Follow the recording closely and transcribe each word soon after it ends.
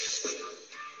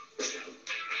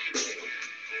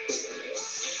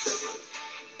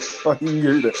I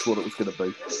knew that's what it was going to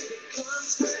be.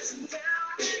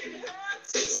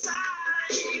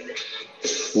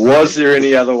 Was there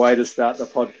any other way to start the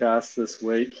podcast this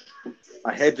week?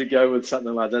 I had to go with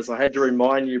something like this. I had to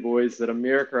remind you boys that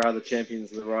America are the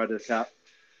champions of the Ryder Cup.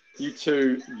 You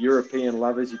two European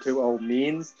lovers, you two old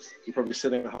men, you're probably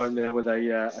sitting at home now with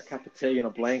a cup of tea and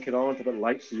a blanket on. It's a bit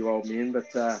late for you old men, but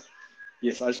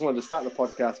yes, I just wanted to start the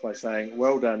podcast by saying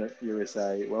well done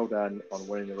USA, well done on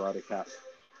winning the Ryder Cup.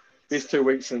 Best 2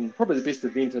 weeks and probably the best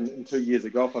event in 2 years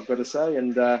of golf, I've got to say,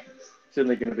 and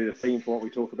certainly going to be the theme for what we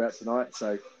talk about tonight.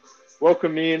 So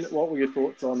welcome, men. What were your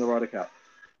thoughts on the Ryder Cup?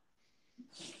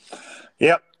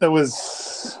 Yep, it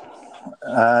was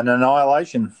an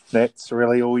annihilation. That's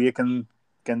really all you can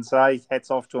say. Hats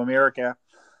off to America.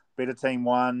 Better team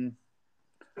won.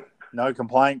 No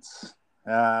complaints.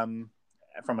 From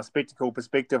a spectacle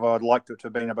perspective, I'd liked it to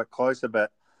have been a bit closer,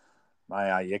 but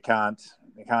you can't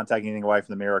take anything away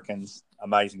from the Americans.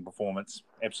 Amazing performance.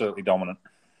 Absolutely dominant.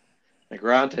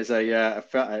 Grant, as your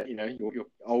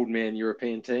old man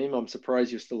European team, I'm surprised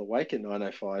you're still awake at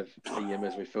 9:05 p.m.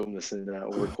 as we film this or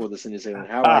record this in New Zealand.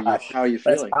 How are you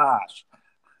feeling? That's harsh.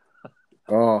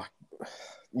 Oh,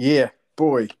 yeah,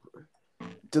 boy,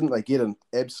 didn't they get an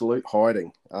absolute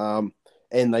hiding? And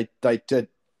they did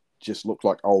just look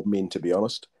like old men, to be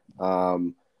honest.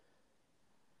 I've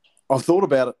thought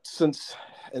about it since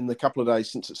in the couple of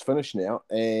days since it's finished now,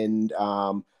 and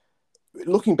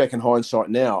looking back in hindsight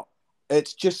now,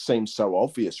 it just seems so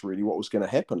obvious, really, what was going to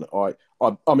happen. I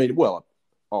mean, well,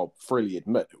 I'll freely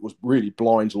admit it was really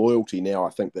blind loyalty now, I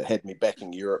think, that had me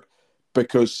backing Europe,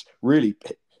 because really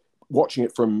watching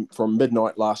it from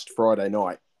midnight last Friday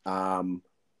night,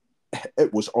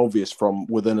 it was obvious from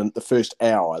within the first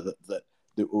hour that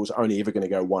it was only ever going to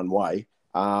go one way.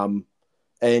 And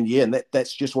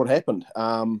that's just what happened.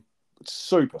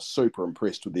 Super, super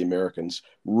impressed with the Americans.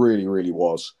 Really, really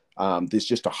was. There's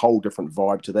just a whole different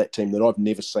vibe to that team that I've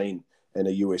never seen in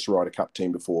a US Ryder Cup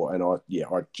team before. And I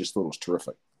just thought it was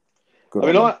terrific.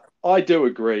 I do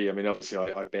agree. I mean, obviously,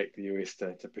 I backed the US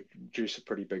to produce a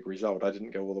pretty big result. I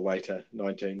didn't go all the way to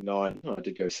 19-9. I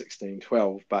did go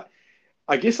 16-12. But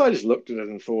I guess I just looked at it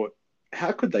and thought,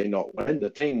 how could they not win? The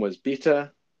team was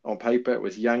better on paper. It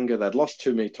was younger. They'd lost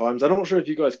too many times. I'm not sure if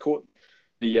you guys caught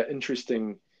the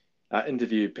interesting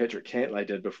interview Patrick Cantlay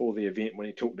did before the event when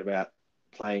he talked about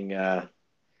playing, what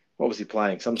was he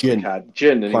playing? Some sort of card,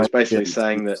 gin. And he was basically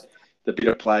saying that the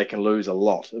better player can lose a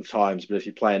lot of times, but if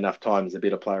you play enough times, the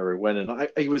better player will win. And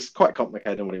he was quite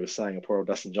complicated in what he was saying. Poor old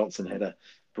Dustin Johnson had a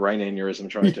brain aneurysm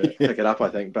trying to pick it up, I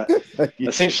think. But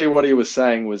essentially what he was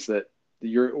saying was that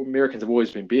the Americans have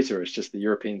always been better. It's just the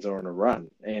Europeans are on a run.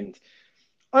 And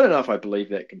I don't know if I believe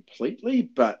that completely,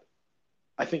 but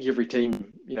I think every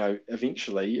team,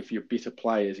 eventually, if you're better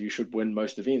players, you should win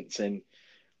most events. And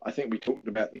I think we talked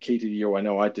about the key to the Euro. I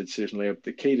know I did certainly.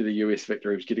 The key to the US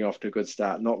victory was getting off to a good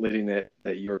start, not letting that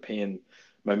European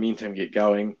momentum get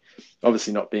going.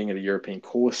 Obviously, not being at a European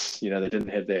course, they didn't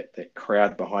have that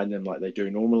crowd behind them like they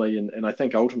do normally. And I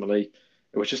think ultimately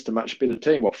it was just a much better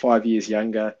team. 5 years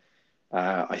younger.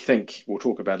 I think we'll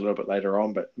talk about it a little bit later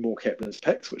on, but more captains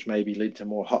picks, which maybe led to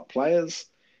more hot players.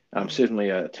 Certainly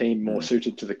a team more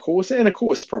suited to the course, and a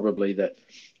course probably that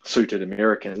suited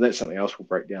Americans. That's something else we'll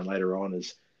break down later on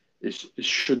is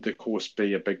should the course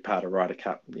be a big part of Ryder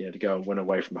Cup, to go and win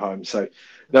away from home. So,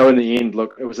 no, in the end,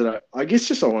 look, it was I guess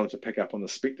just I wanted to pick up on the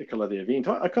spectacle of the event.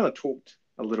 I kind of talked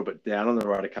a little bit down on the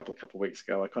Ryder Cup a couple of weeks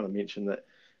ago. I kind of mentioned that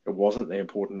it wasn't the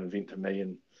important event to me,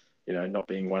 and not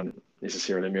being one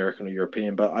necessarily American or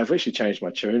European. But I've actually changed my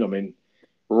tune. I mean,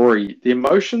 Rory, the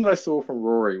emotion that I saw from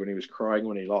Rory when he was crying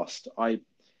when he lost,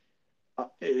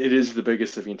 it is the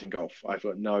biggest event in golf. I've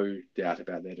got no doubt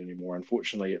about that anymore.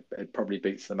 Unfortunately, it probably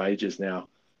beats the majors now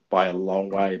by a long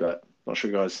way, but not sure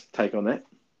you guys take on that.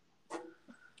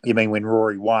 You mean when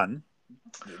Rory won?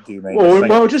 Do you mean?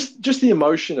 Well, just the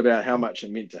emotion about how much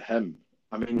it meant to him.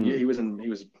 I mean, he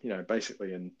was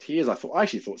basically in tears. I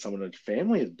actually thought someone in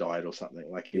family had died or something.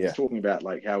 Like he was talking about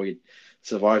like how he'd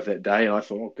survived that day, and I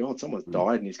thought, oh God, someone's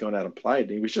died, and he's gone out and played.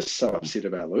 And he was just so upset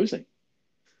about losing.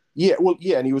 Yeah,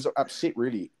 and he was upset,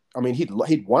 really. I mean, he'd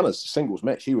won his singles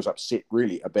match. He was upset,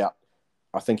 really, about.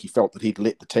 I think he felt that he'd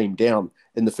let the team down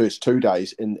in the first 2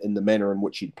 days in the manner in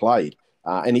which he'd played.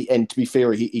 And to be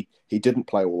fair, he didn't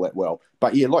play all that well.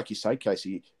 But yeah, like you say,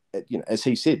 Casey, as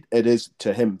he said, it is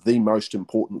to him the most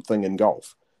important thing in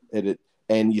golf.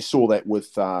 And you saw that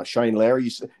with Shane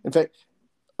Lowry. In fact,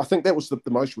 I think that was the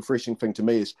most refreshing thing to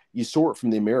me is you saw it from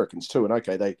the Americans too. And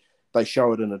okay, they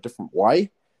show it in a different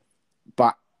way,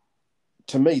 but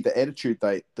to me, the attitude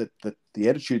the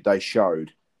attitude they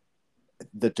showed,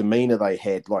 the demeanor they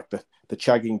had, like the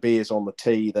chugging bears on the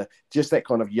tee, just that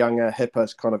kind of younger,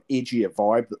 hipper, kind of edgier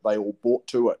vibe that they all brought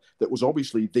to it. That was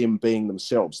obviously them being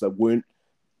themselves. They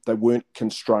weren't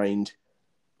constrained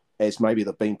as maybe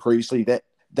they've been previously.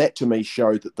 That to me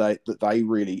showed that they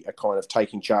really are kind of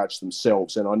taking charge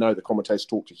themselves. And I know the commentators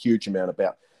talked a huge amount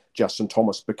about Justin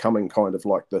Thomas becoming kind of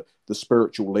like the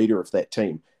spiritual leader of that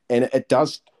team. And it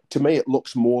does, to me, it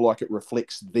looks more like it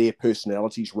reflects their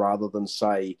personalities rather than,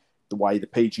 say, the way the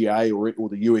PGA or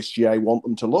the USGA want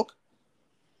them to look.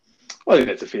 Well, I think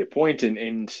that's a fair point.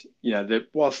 And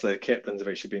whilst the captains have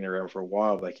actually been around for a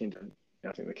while, I think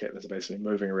the captains are basically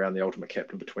moving around the ultimate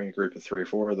captain between a group of 3 or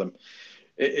 4 of them.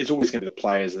 It's always going to be the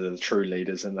players that are the true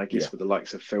leaders. And I guess with the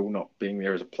likes of Phil not being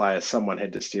there as a player, someone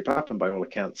had to step up. And by all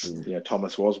accounts,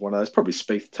 Thomas was one of those, probably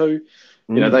Spieth too.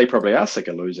 They probably are sick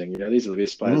of losing. These are the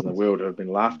best players in the world who have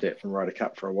been laughed at from Ryder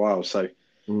Cup for a while. So,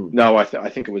 no, I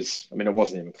think it was, it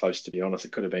wasn't even close, to be honest.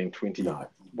 It could have been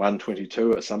 21,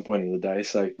 22 at some point in the day.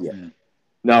 So,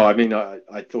 no,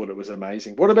 I thought it was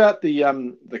amazing. What about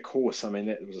the course?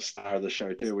 That was a star of the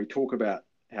show too. We talk about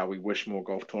how we wish more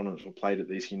golf tournaments were played at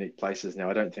these unique places. Now,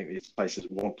 I don't think these places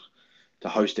want to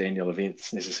host annual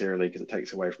events necessarily because it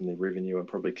takes away from their revenue and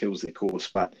probably kills their course.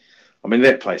 But,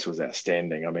 that place was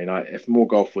outstanding. If more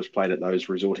golf was played at those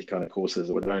resorty kind of courses,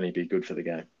 it would only be good for the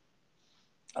game.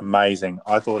 Amazing.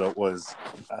 I thought it was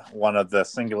one of the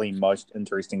singularly most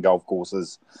interesting golf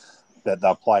courses that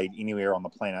they've played anywhere on the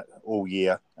planet all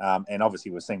year. And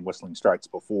obviously we've seen Whistling Straits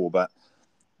before, but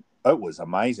it was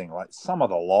amazing. Like some of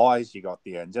the lies you got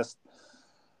there and just,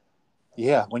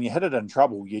 when you hit it in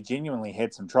trouble, you genuinely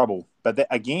had some trouble. But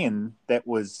that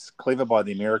was clever by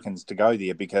the Americans to go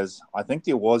there because I think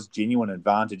there was genuine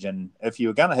advantage. And if you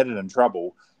were going to hit it in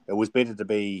trouble, it was better to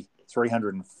be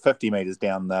 350 metres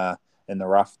down in the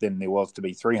rough than there was to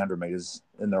be 300 metres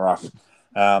in the rough.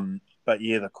 But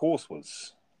the course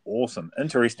was awesome.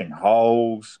 Interesting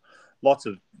holes, lots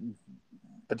of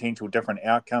potential different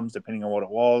outcomes depending on what it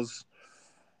was.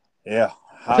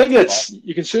 I think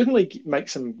you can certainly make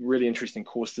some really interesting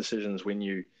course decisions when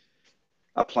you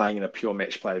are playing in a pure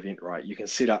match play event, right? You can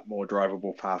set up more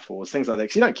drivable par fours, things like that.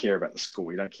 Because you don't care about the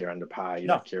score, you don't care under par, you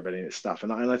don't care about any of that stuff.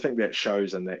 And I think that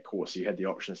shows in that course. You had the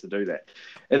options to do that.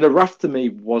 And the rough to me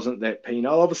wasn't that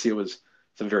penal. Obviously, it was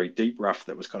some very deep rough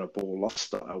that was kind of ball lost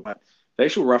style, but the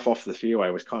actual rough off the fairway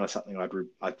was kind of something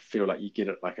I'd feel like you get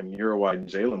it like a Murawai in New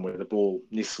Zealand where the ball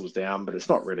nestles down, but it's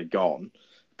not really gone.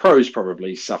 Pros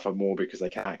probably suffer more because they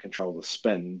can't control the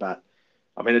spin, but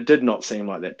it did not seem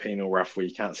like that penal rough where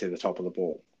you can't see the top of the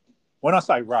ball. When I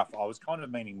say rough, I was kind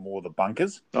of meaning more the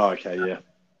bunkers. Oh, okay, yeah.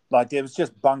 Like there was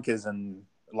just bunkers and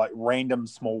like random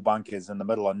small bunkers in the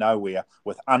middle of nowhere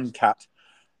with uncut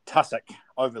tussock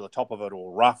over the top of it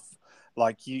or rough.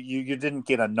 Like you didn't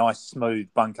get a nice smooth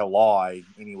bunker lie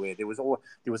anywhere. There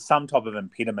was some type of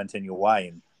impediment in your way,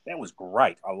 and that was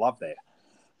great. I love that.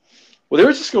 Well, there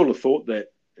is a school of thought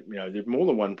that there's more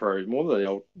than one pro, more than the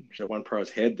old one pro has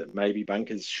had that maybe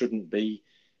bunkers shouldn't be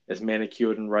as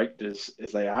manicured and raked as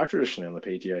they are traditionally on the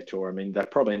PGA Tour. They're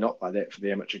probably not like that for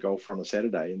the amateur golfer on a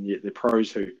Saturday, and yet the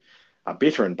pros who are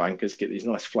better in bunkers get these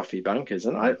nice fluffy bunkers,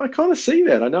 and I kind of see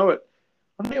that.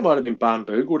 I think it might have been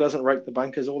Barnbougle doesn't rake the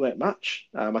bunkers all that much.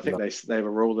 I think they have a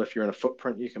rule that if you're in a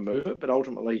footprint, you can move it, but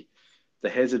ultimately the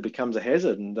hazard becomes a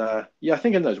hazard. And I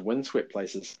think in those windswept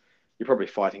places, you're probably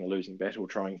fighting a losing battle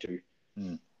trying to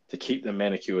keep them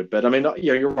manicured. But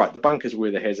you're right. The bunkers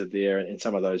were the hazard there, and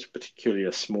some of those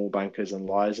particularly small bunkers and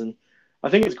lies. And I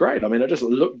think it's great. It just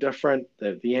looked different.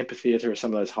 The amphitheatre of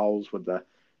some of those holes with the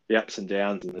ups and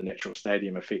downs and the natural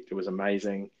stadium effect, it was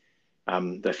amazing.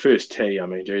 The first tee,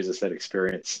 Jesus, that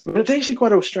experience. It's actually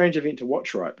quite a strange event to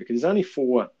watch, right? Because there's only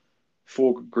four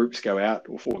groups go out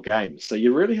or 4 games. So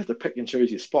you really have to pick and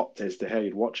choose your spots as to how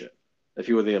you'd watch it if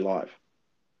you were there live.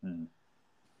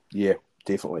 Yeah,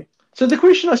 definitely. So the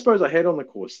question I suppose I had on the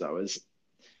course, though, is,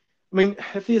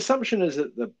 if the assumption is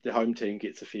that the home team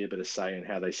gets a fair bit of say in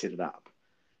how they set it up,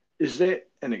 is that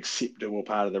an acceptable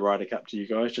part of the Ryder Cup to you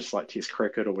guys, just like Test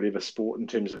cricket or whatever sport in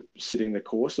terms of setting the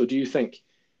course? Or do you think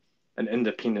an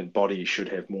independent body should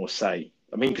have more say?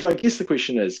 Because I guess the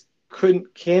question is, can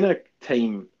a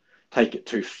team take it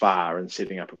too far in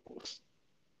setting up a course?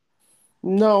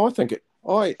 No, I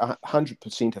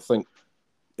 100% think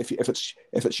if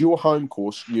it's your home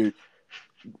course,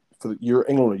 for your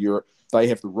England or Europe, they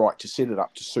have the right to set it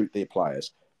up to suit their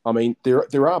players.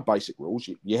 There are basic rules.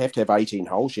 You have to have 18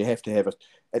 holes. You have to have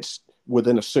it's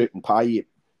within a certain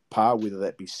par, whether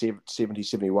that be 70,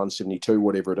 71, 72,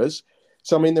 whatever it is.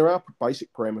 So, there are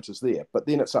basic parameters there, but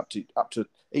then it's up to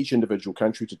each individual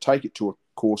country to take it to a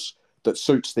course that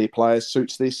suits their players,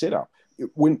 suits their setup.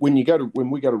 when we go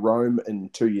to Rome in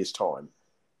 2 years' time,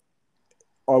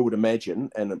 I would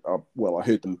imagine, and I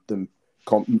heard them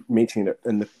mentioning it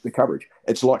in the coverage.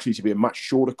 It's likely to be a much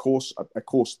shorter course, a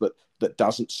course that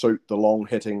doesn't suit the long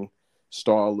hitting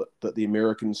style that the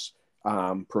Americans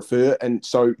prefer, and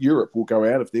so Europe will go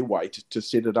out of their way to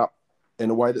set it up in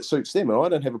a way that suits them, and I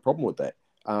don't have a problem with that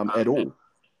at all.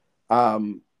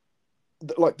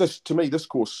 Like this, to me, this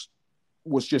course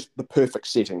was just the perfect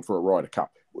setting for a Ryder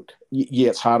Cup. Yeah,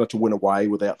 it's harder to win away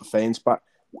without the fans, but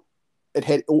it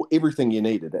had everything you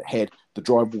needed. It had the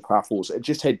drivable par fours. It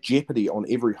just had jeopardy on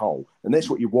every hole, and that's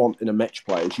what you want in a match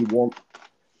play. Is you want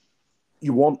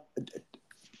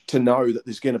to know that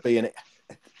there's going to be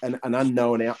an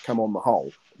unknown outcome on the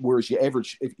hole. Whereas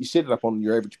if you set it up on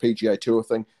your average PGA Tour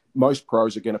thing, most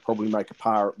pros are going to probably make a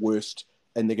par at worst,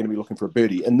 and they're going to be looking for a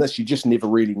birdie. And this, you just never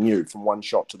really knew from one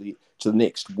shot to the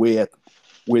next where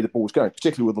the ball was going,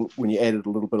 particularly when you added a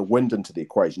little bit of wind into the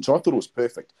equation. So I thought it was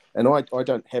perfect. And I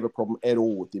don't have a problem at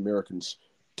all with the Americans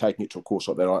taking it to a course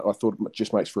like that. I thought it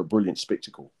just makes for a brilliant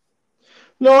spectacle.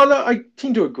 No, I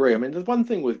tend to agree. I mean, the one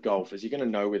thing with golf is you're going to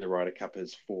know where the Ryder Cup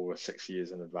is 4 or 6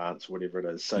 years in advance, whatever it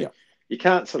is. So you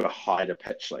can't sort of hide a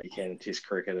pitch like you can in Test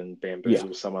cricket and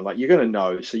bamboozle someone. Like, you're going to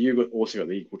know. So you've also got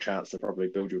the equal chance to probably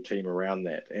build your team around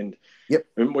that. And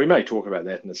we may talk about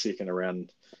that in a second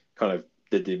around kind of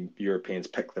did the Europeans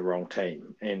pick the wrong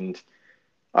team. And,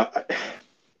 I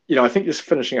think just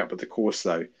finishing up with the course,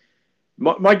 though,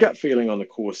 my gut feeling on the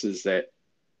course is that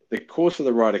the course of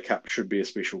the Ryder Cup should be a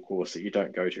special course that you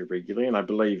don't go to regularly. And I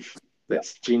believe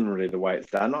that's generally the way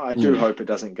it's done. I do hope it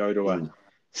doesn't go to a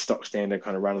stock standard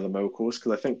kind of run-of-the-mill course,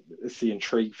 because I think it's the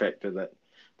intrigue factor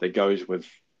that goes with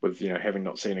having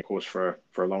not seen a course for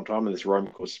a long time. And this Rome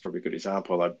course is probably a good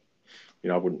example. I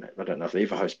don't know if they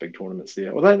ever host big tournaments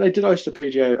there. Well, they did host a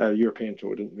PGA European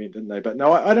Tour, didn't they? But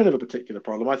no, I don't have a particular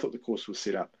problem. I thought the course was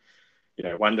set up,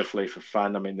 wonderfully for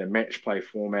fun. I mean, the match play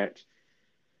format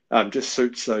just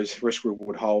suits those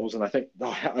risk-reward holes. And I think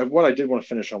what I did want to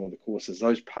finish on with the course is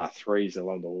those par threes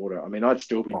along the water. I mean, I'd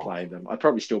still be playing them. I'd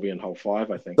probably still be in hole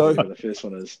 5, I think, whatever the first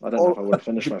one is. I don't know if I would have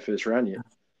finished my first round yet.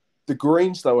 The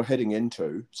greens they were heading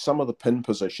into, some of the pin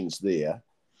positions there,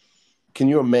 can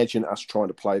you imagine us trying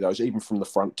to play those even from the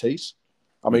front tees?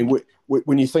 I mean,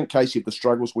 when you think, Casey, of the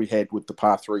struggles we had with the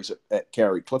par threes at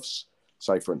Cowrie Cliffs,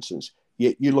 say, for instance,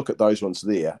 you look at those ones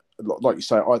there, like you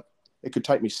say, it could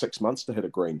take me 6 months to hit a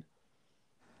green.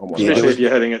 Especially if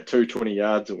you're hitting at 220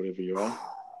 yards or whatever you are.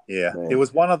 Yeah, it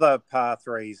was one of the par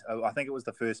threes. I think it was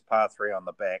the first par 3 on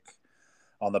the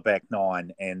back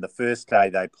 9, and the first day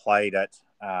they played it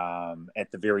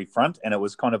at the very front, and it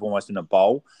was kind of almost in a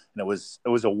bowl, and it was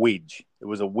a wedge. It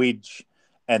was a wedge,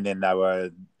 and then they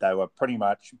were pretty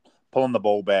much pulling the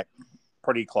ball back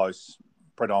pretty close,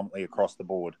 predominantly across the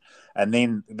board. And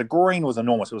then the green was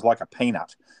enormous. It was like a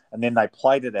peanut. And then they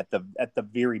played it at the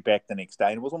very back the next day,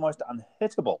 and it was almost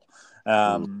unhittable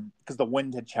because the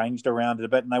wind had changed around it a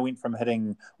bit, and they went from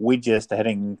hitting wedges to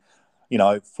hitting,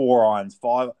 4 irons,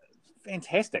 5.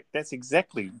 Fantastic. That's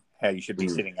exactly how you should be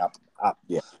setting up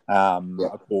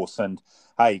a course. And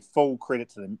hey, full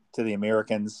credit to the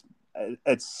Americans.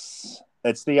 It's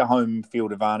their home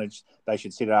field advantage. They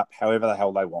should set it up however the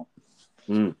hell they want.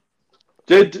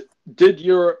 Did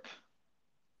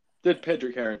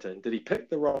Padraig Harrington, did he pick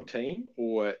the wrong team,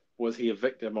 or was he a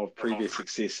victim of previous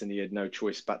success and he had no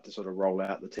choice but to sort of roll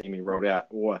out the team he rolled out,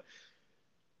 or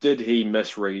did he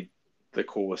misread the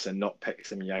course and not pick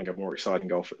some younger, more exciting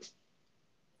golfers?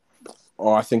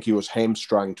 I think he was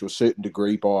hamstrung to a certain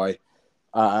degree by,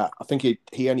 I think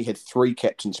he only had 3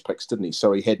 captain's picks, didn't he?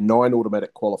 So he had 9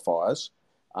 automatic qualifiers,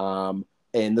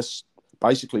 and this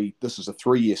is a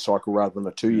 3-year cycle rather than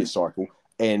a 2-year cycle,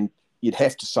 and you'd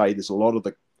have to say there's a lot of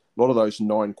those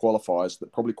 9 qualifiers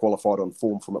that probably qualified on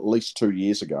form from at least 2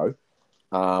 years ago,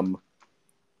 and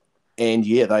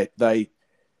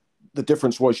the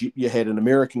difference was you had an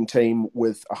American team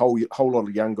with a whole lot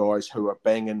of young guys who are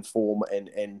banging form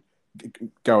and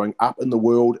going up in the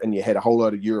world, and you had a whole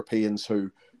lot of Europeans who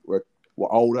were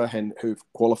older and who've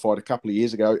qualified a couple of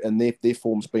years ago, and their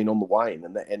form's been on the wane,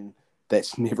 and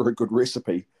that's never a good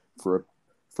recipe for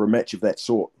a match of that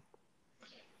sort.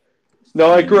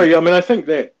 No, I agree. I mean, I think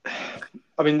that's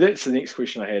the next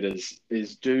question I had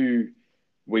is do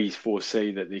we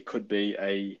foresee that there could be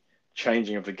a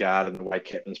changing of the guard in the way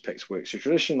captain's picks work? So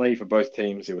traditionally for both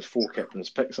teams, there was 4 captain's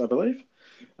picks, I believe.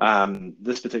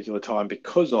 This particular time,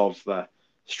 because of the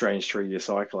strange 3-year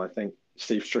cycle, I think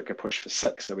Steve Stricker pushed for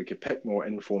 6 so we could pick more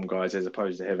informed guys as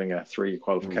opposed to having a 3-year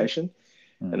qualification.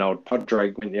 And old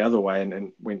Padraig went the other way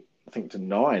and went, I think, to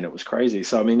 9. It was crazy.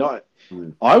 So, I mean,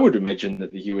 I would imagine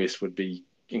that the US would be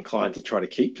inclined to try to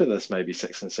keep to this maybe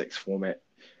 6-6 format,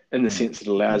 in the sense it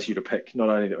allows you to pick not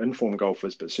only the informed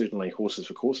golfers, but certainly horses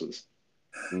for courses.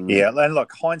 Yeah, and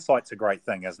look, hindsight's a great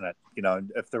thing, isn't it? You know,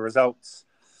 if the results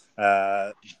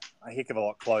a heck of a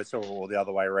lot closer or the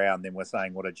other way around, then we're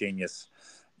saying what a genius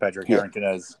Patrick Harrington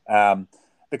is.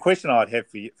 The question I'd have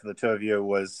for the two of you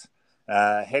was,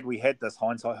 had we had this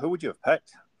hindsight, who would you have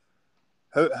picked?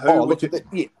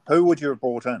 Who would you have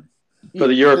brought in? For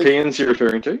the Europeans you're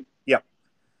referring to? Yep.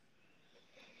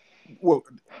 Well,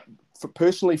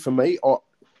 personally, for me,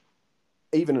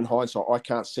 even in hindsight, I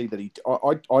can't see that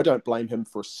I don't blame him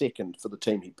for a second for the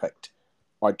team he picked.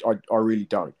 I really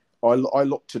don't. I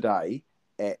looked today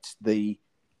at the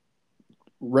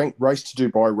Race to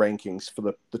Dubai rankings for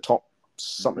the top,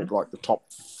 something like the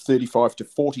top 35 to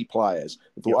 40 players.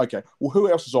 I thought, okay, well, who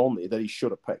else is on there that he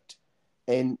should have picked?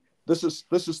 And this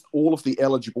is all of the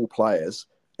eligible players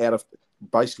out of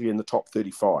basically in the top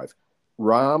 35.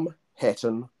 Rahm,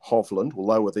 Hatton, Hovland, well,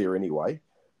 they were there anyway.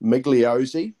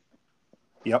 Migliozzi.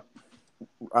 Yep.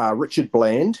 Richard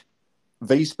Bland,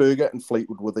 Wiesberger and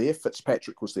Fleetwood were there.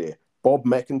 Fitzpatrick was there. Bob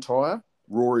McIntyre,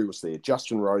 Rory was there.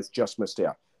 Justin Rose just missed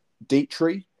out.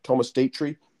 Thomas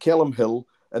Dietrich, Callum Hill,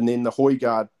 and then the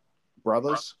Højgaard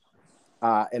brothers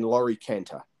and Laurie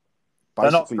Cantor. They're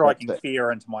not striking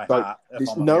fear into my heart.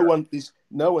 There's no one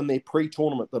there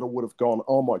pre-tournament that would have gone,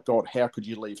 oh my God, how could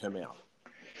you leave him out?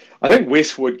 I think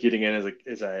Westwood getting in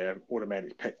as a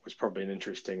automatic pick was probably an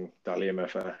interesting dilemma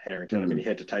for Harrington. I mean, he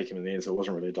had to take him in the end, so it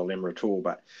wasn't really a dilemma at all.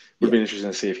 But it would have been interesting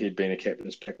to see if he'd been a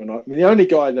captain's pick or not. I mean, the only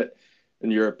guy that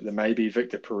in Europe that may be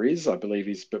Victor Perez, I believe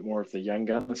he's a bit more of the young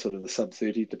gun, sort of the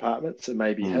sub-30 department, so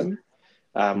maybe him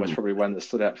was probably one that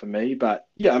stood out for me. But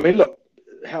yeah, I mean, look,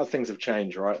 how things have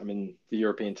changed, right? I mean, the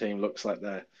European team looks like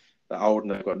they're old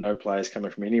and they've got no players coming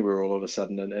from anywhere all of a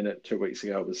sudden. And it 2 weeks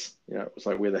ago, it was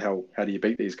like, where the hell, how do you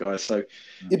beat these guys? So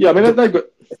yeah, I mean, they've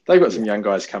got some young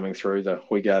guys coming through. The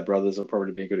Højgaard brothers will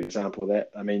probably be a good example of that.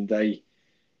 I mean,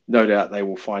 no doubt they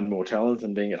will find more talent,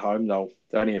 and being at home,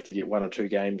 they only have to get 1 or 2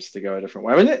 games to go a different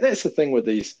way. I mean, that's the thing with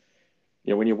these,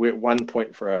 when you're at 1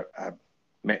 point for a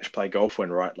match play golf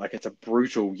win, right? Like, it's a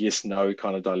brutal yes-no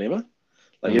kind of dilemma.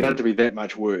 Like, you don't have to be that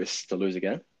much worse to lose a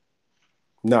game.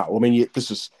 No, I mean,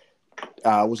 this is,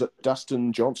 was it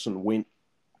Dustin Johnson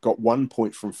got 1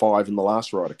 point from 5 in the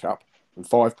last Ryder Cup and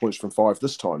 5 points from 5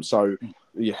 this time. So,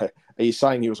 yeah, are you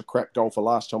saying he was a crap golfer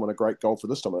last time and a great golfer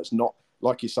this time? It's not,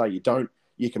 like you say,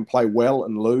 you can play well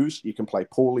and lose. You can play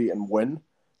poorly and win.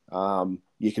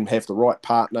 You can have the right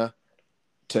partner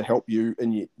to help you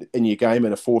in your game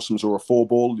in a foursomes or a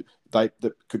 4-ball that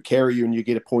could carry you and you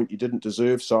get a point you didn't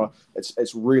deserve. So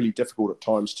it's really difficult at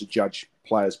times to judge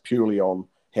players purely on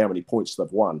how many points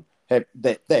they've won.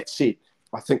 That said,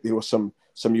 I think there were some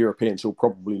Europeans who'll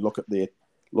probably look at their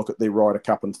Ryder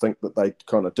Cup and think that they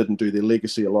kind of didn't do their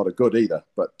legacy a lot of good either.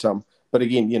 But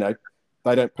again,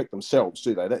 they don't pick themselves,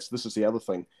 do they? This is the other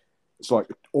thing. It's like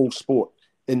all sport.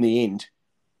 In the end,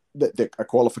 a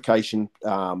qualification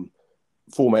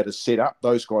format is set up.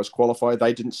 Those guys qualify.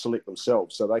 They didn't select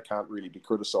themselves, so they can't really be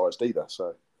criticised either.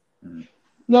 So,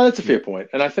 no, that's a fair point.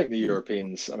 And I think the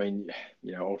Europeans, I mean,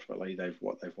 ultimately they've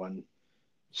won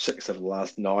 6 of the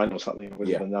last 9 or something,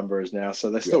 whatever the number is now. So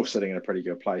they're still sitting in a pretty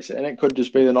good place. And it could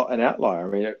just be they're not an outlier.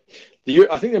 I mean,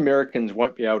 I think the Americans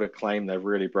won't be able to claim they've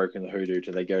really broken the hoodoo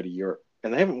till they go to Europe.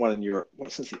 And they haven't won in Europe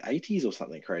since the 80s or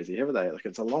something crazy, haven't they? Like,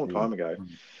 it's a long time ago.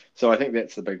 So I think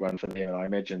that's the big one for them. And I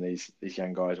imagine these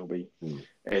young guys will be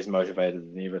as motivated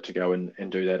as ever to go and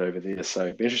do that over there. So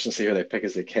it'll be interesting to see who they pick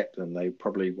as their captain. They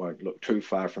probably won't look too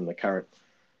far from the current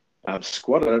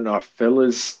squad. I don't know if Phil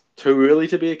is too early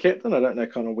to be a captain. I don't know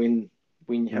kind of when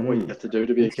what you have to do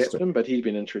to be a captain, but he'd be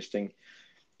an interesting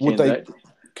candidate. Would they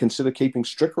consider keeping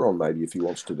Stricker on maybe if he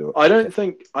wants to do it? I don't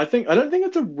think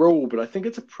it's a rule, but I think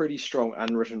it's a pretty strong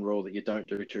unwritten rule that you don't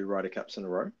do 2 Ryder Cups in a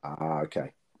row.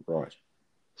 Okay. Right.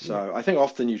 So I think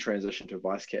often you transition to a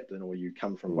vice captain or you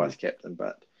come from vice captain,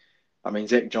 but I mean,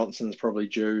 Zach Johnson's probably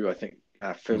due. I think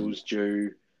Phil's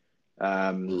due.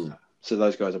 So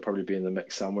those guys will probably be in the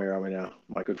mix somewhere. I mean,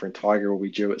 my good friend Tiger will be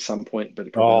due at some point,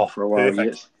 but probably not for a while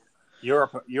yet.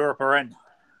 Europe are in.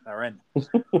 They're in.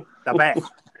 They're back.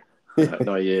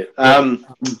 Not yet.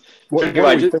 What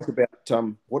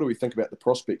do we think about the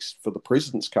prospects for the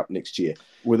President's Cup next year?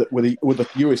 With a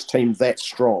US team that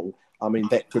strong, I mean,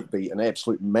 that could be an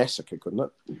absolute massacre, couldn't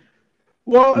it?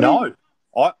 Well,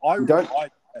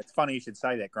 it's funny you should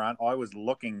say that, Grant. I was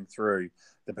looking through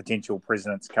the potential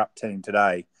President's Cup team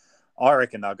today. I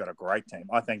reckon they've got a great team.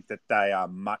 I think that they are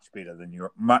much better than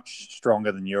Europe, much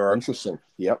stronger than Europe. Interesting.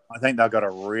 Yep. I think they've got a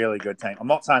really good team. I'm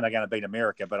not saying they're going to beat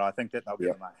America, but I think that they'll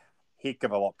give them a heck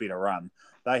of a lot better run.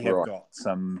 They have Right. got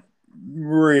some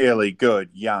really good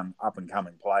young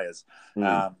up-and-coming players.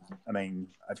 I mean,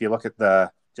 if you look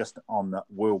at just on the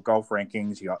world golf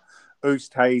rankings, you got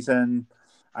Oosthuizen,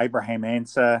 Abraham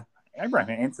Ancer. Abraham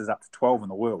Ancer's up to 12 in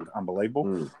the world.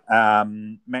 Unbelievable.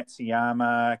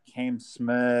 Matsuyama, Cam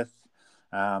Smith,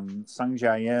 Sung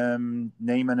Jae-im,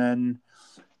 Niemanen,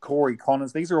 Corey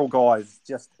Connors. These are all guys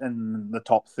just in the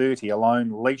top 30 alone.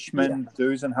 Leishman,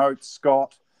 Dusenhout,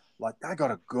 Scott. Like, they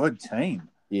got a good team.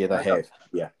 Yeah, they have.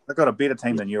 They've got a better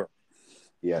team than Europe.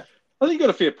 Yeah. I think you got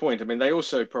a fair point. I mean, they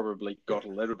also probably got a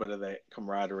little bit of that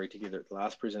camaraderie together at the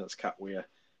last President's Cup where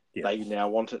they now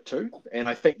want it too. And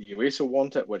I think the US will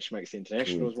want it, which makes the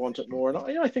internationals want it more. And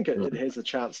I think it has a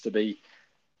chance to be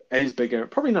as big,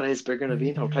 probably not as big an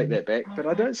event, I'll take that back, but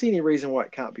I don't see any reason why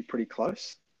it can't be pretty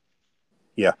close.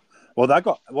 Yeah. Well,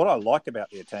 what I like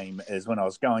about their team is when I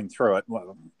was going through it,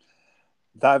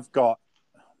 they've got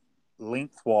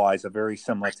lengthwise a very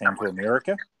similar team to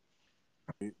America.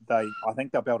 I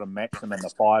think they'll be able to match them in the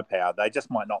firepower. They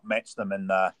just might not match them in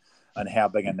how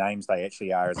big a names they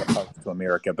actually are as opposed to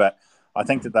America. But I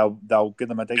think that they'll give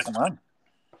them a decent run.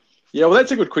 Yeah, well,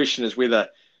 that's a good question. Is whether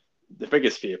the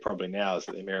biggest fear probably now is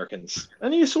that the Americans,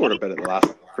 and you saw it a bit at the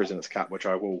last President's Cup, which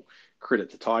I will credit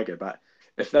to Tiger, but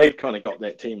if they've kind of got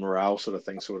that team morale sort of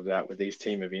thing sorted out, with these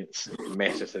team events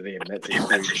matter to them, that's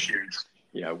a huge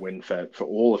win for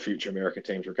all the future American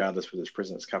teams, regardless whether it's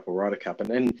President's Cup or Ryder Cup.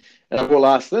 And I will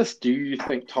ask this: do you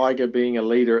think Tiger being a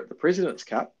leader at the President's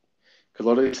Cup, because a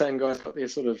lot of the same guys got their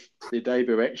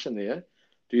debut action there,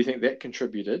 do you think that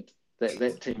contributed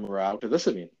that team morale to this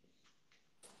event?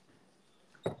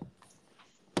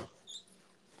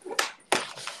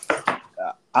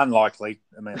 Unlikely.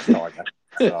 I mean, it's Tiger.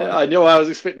 So. I knew I was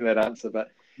expecting that answer,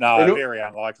 but no, very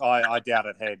unlikely. I doubt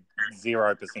it had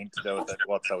 0% to do with it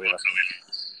whatsoever.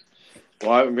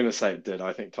 Well, I'm going to say it did.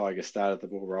 I think Tiger started the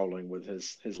ball rolling with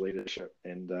his leadership,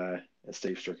 and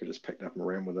Steve Stricker just picked up and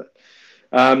ran with it.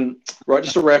 Right,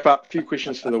 just to wrap up, a few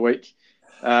questions for the week.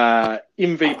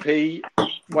 MVP,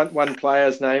 one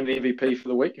player's name, the MVP for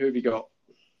the week. Who have you got?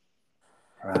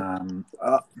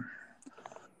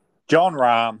 Jon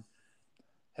Rahm.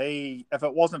 If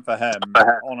it wasn't for him,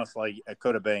 honestly, it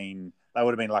could have been. They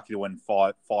would have been lucky to win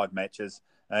five matches.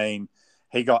 I mean,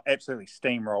 he got absolutely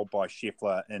steamrolled by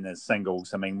Scheffler in his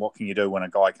singles. I mean, what can you do when a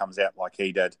guy comes out like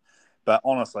he did? But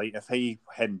honestly, if he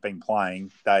hadn't been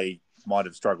playing, they might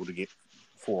have struggled to get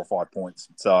 4 or 5 points.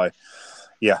 So,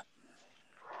 yeah,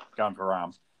 going for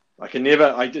Rahm. In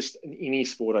any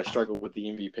sport, I struggle with the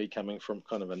MVP coming from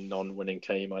kind of a non-winning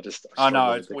team. I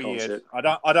know it's weird.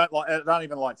 Concept. I don't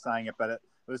even like saying it, but it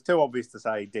was too obvious to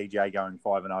say DJ going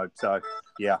 5-0. So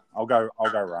yeah, I'll go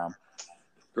Rahm.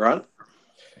 Grant?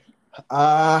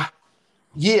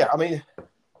 Yeah, I mean,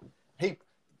 I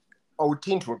would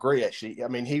tend to agree. Actually, I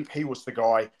mean, he was the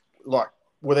guy. Like,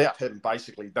 without him,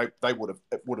 basically, they would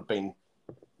have been,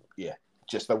 they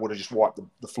would have just wiped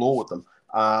the floor with them.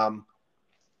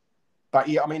 But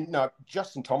yeah, I mean, no,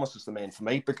 Justin Thomas is the man for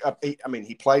me.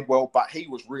 He played well, but he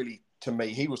was really, to me,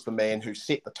 he was the man who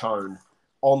set the tone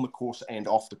on the course and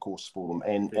off the course for them.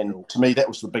 And to me, that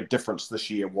was the big difference this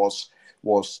year was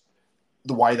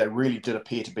the way they really did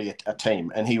appear to be a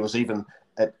team. And he was even,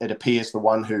 it appears, the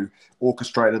one who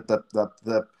orchestrated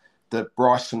the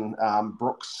Bryson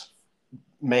Brooks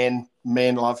man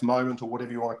love moment, or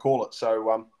whatever you want to call it.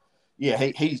 So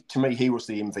he to me, he was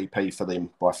the MVP for them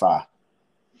by far.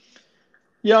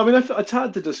 Yeah, I mean, it's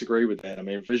hard to disagree with that. I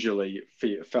mean, visually,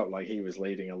 it felt like he was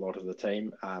leading a lot of the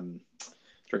team,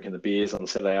 drinking the beers on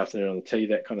Saturday afternoon on the tee,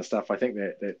 that kind of stuff. I think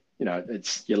that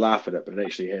it's, you laugh at it, but it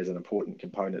actually has an important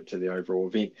component to the overall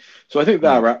event. So I think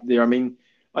they're up there. I mean,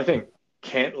 I think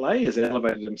Cantlay has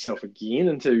elevated himself again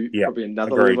into probably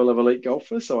another level of elite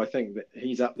golfer. So I think that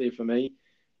he's up there for me.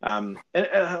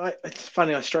 It's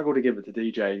funny, I struggle to give it to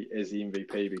DJ as the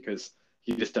MVP because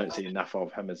you just don't see enough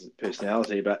of him as a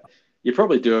personality, but you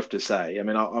probably do have to say, I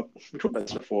mean, we talked about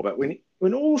this before, but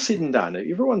when all's said and done,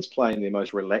 if everyone's playing their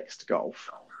most relaxed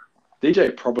golf,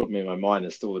 DJ probably in my mind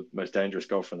is still the most dangerous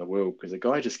golfer in the world because the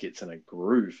guy just gets in a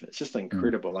groove. It's just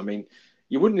incredible. I mean,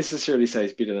 you wouldn't necessarily say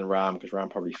he's better than Rahm because Rahm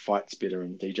probably fights better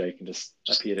and DJ can just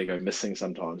appear to go missing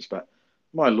sometimes. But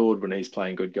my Lord, when he's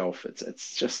playing good golf,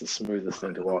 it's just the smoothest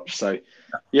thing to watch. So,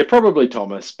 yeah, probably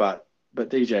Thomas, but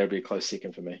DJ would be a close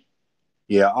second for me.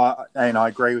 Yeah, I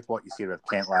agree with what you said with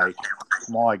Cantlay.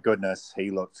 My goodness,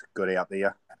 he looked good out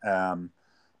there.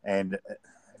 And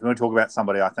if you want to talk about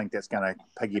somebody I think that's going to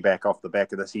piggyback off the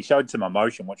back of this, he showed some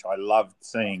emotion, which I loved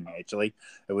seeing, actually.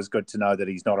 It was good to know that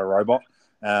he's not a robot.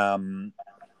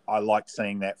 I liked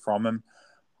seeing that from him.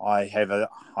 I have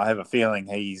a feeling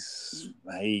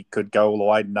he could go all the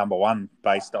way to number one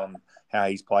based on how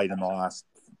he's played in the last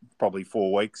probably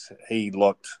 4 weeks. He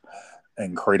looked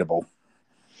incredible.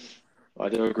 I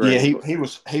do agree. Yeah, he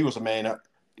was a man.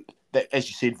 That, as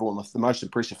you said, Vaughan, the most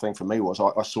impressive thing for me was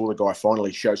I saw the guy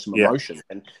finally show some emotion,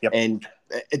 and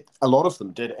a lot of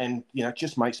them did, and it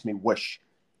just makes me wish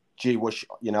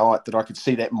that I could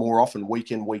see that more often,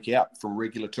 week in, week out, from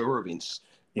regular tour events.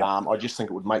 I just think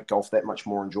it would make golf that much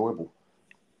more enjoyable.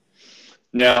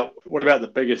 Now, what about the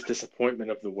biggest disappointment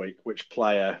of the week? Which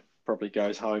player probably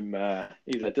goes home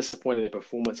either disappointed in their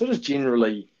performance or just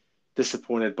generally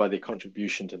disappointed by their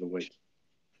contribution to the week?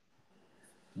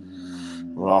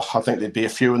 Well, I think there'd be a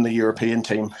few in the European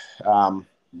team,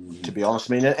 to be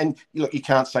honest. I mean, and look, you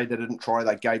can't say they didn't try;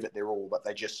 they gave it their all, but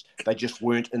they just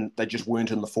weren't in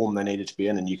the form they needed to be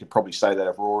in. And you could probably say that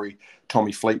of Rory,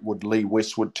 Tommy Fleetwood, Lee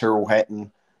Westwood, Tyrrell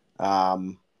Hatton,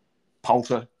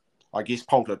 Poulter. I guess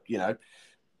Poulter,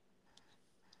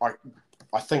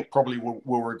 I think probably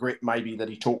will regret maybe that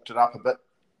he talked it up a bit.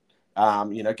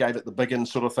 Gave it the big in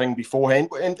sort of thing beforehand,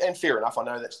 and fair enough. I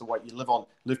know that's the way you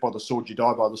live by the sword, you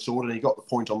die by the sword, and he got the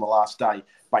point on the last day.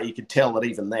 But you could tell that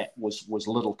even that was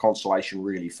little consolation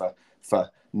really for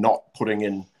not putting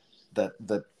in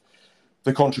the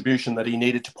contribution that he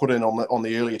needed to put in on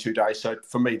the earlier 2 days. So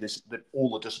for me, all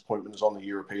the disappointment is on the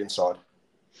European side.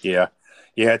 Yeah,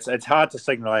 it's hard to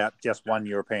signal out just one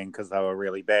European because they were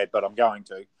really bad, but I'm going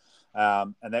to.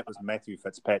 And that was Matthew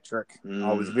Fitzpatrick.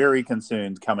 I was very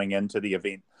concerned coming into the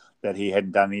event that he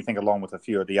hadn't done anything, along with a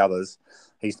few of the others.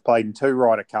 He's played in 2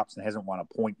 Ryder Cups and hasn't won a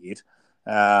point yet.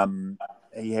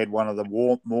 He had one of the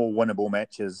more winnable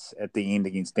matches at the end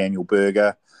against Daniel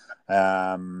Berger,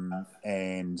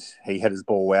 and he hit his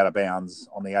ball out of bounds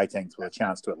on the 18th with a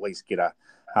chance to at least get a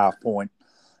half point.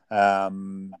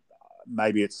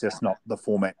 Maybe it's just not the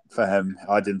format for him.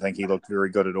 I didn't think he looked very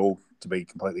good at all, to be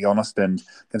completely honest. And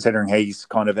considering he's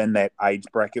kind of in that age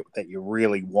bracket that you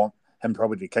really want him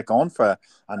probably to kick on for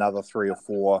another 3 or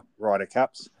 4 Ryder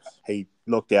Cups, he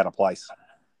looked out of place.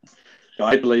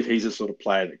 I believe he's a sort of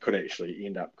player that could actually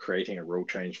end up creating a rule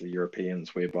change for the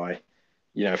Europeans whereby,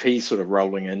 if he's sort of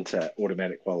rolling into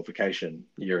automatic qualification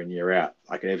year in, year out,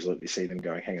 I could absolutely see them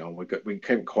going, hang on, we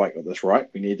haven't quite got this right.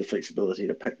 We need the flexibility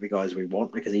to pick the guys we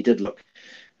want, because he did look,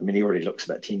 he already looks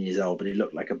about 10 years old, but he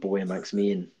looked like a boy amongst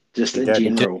men, just in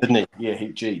general. Didn't he? Yeah, he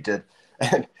did.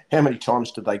 And how many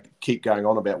times did they keep going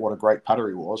on about what a great putter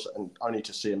he was, and only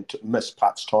to see him miss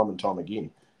putts time and time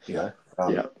again?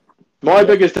 My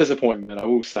biggest disappointment, I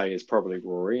will say, is probably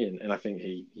Rory, and I think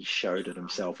he showed it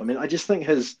himself. I just think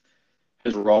his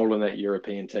role in that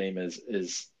European team is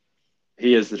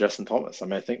he is the Justin Thomas.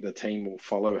 I think the team will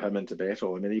follow him into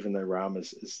battle. Even though Rahm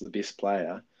is the best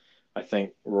player, I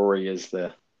think Rory is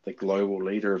the global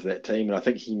leader of that team, and I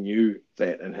think he knew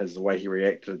that in the way he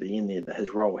reacted at the end there, that his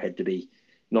role had to be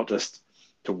not just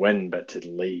to win but to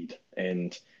lead,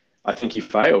 and I think he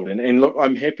failed. And look,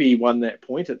 I'm happy he won that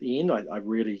point at the end. I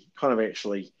really kind of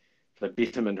actually, for the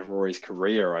betterment of Rory's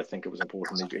career, I think it was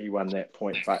important that he won that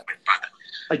point. But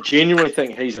I genuinely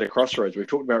think he's at a crossroads. We've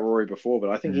talked about Rory before, but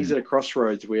I think he's at a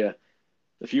crossroads where,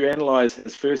 if you analyse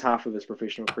his first half of his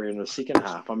professional career and the second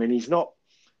half,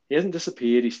 he hasn't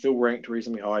disappeared. He's still ranked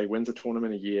reasonably high. He wins a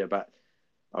tournament a year, but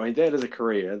that is a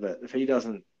career that if he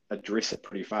doesn't address it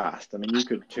pretty fast, you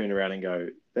could turn around and go,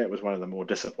 that was one of the more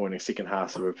disappointing second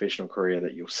halves of a professional career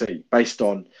that you'll see, based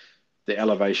on the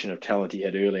elevation of talent he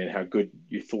had early and how good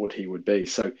you thought he would be.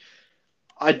 So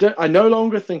I no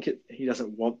longer think he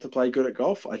doesn't want to play good at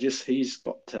golf. He's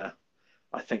got to,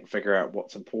 I think, figure out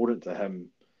what's important to him.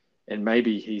 And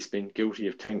maybe he's been guilty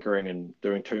of tinkering and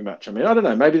doing too much. I don't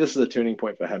know. Maybe this is a turning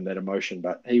point for him, that emotion,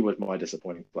 but he was my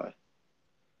disappointing player.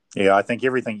 Yeah, I think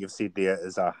everything you've said there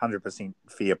is 100%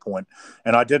 fair point.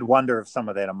 And I did wonder if some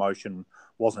of that emotion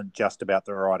wasn't just about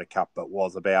the Ryder Cup, but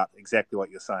was about exactly what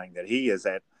you're saying, that he is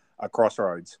at a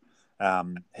crossroads.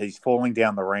 He's falling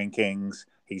down the rankings.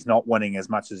 He's not winning as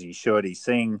much as he should. He's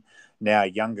seeing now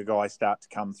younger guys start to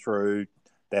come through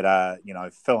that are,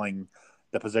 filling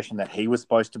the position that he was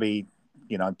supposed to be,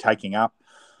 taking up.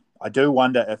 I do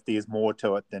wonder if there's more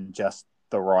to it than just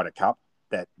the Ryder Cup,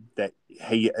 that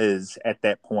he is at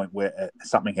that point where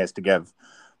something has to give.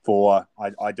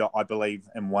 I believe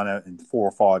in 4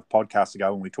 or 5 podcasts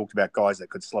ago, when we talked about guys that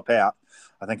could slip out,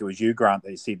 I think it was you, Grant,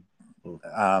 that said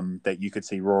that you could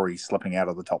see Rory slipping out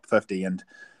of the top 50. And,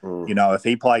 if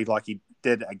he played like he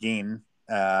did again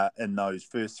in those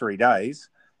first 3 days,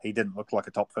 he didn't look like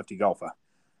a top 50 golfer.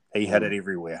 He hit it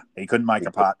everywhere. He couldn't make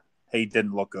a putt. He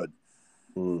didn't look good.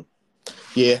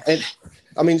 Yeah, and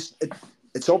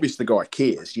it's obvious the guy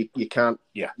cares. You can't.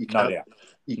 Yeah, you no can't, doubt.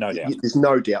 No doubt. There's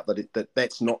no doubt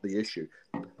that's not the issue.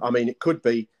 I mean, it could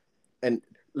be, and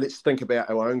let's think about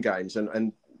our own games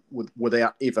and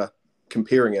without ever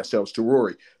comparing ourselves to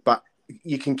Rory. But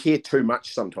you can care too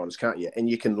much sometimes, can't you? And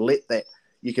you can let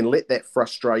that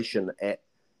frustration at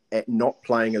not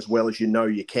playing as well as you know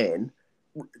you can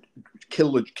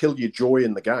kill your joy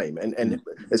in the game. And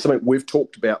it's something we've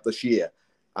talked about this year,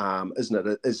 isn't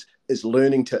it? Is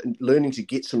learning to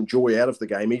get some joy out of the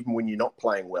game even when you're not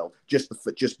playing well.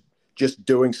 Just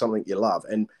doing something you love.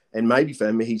 And maybe for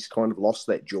him, he's kind of lost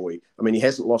that joy. I mean, he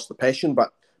hasn't lost the passion,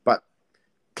 but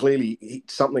clearly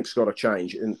something's got to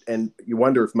change. And you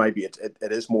wonder if maybe it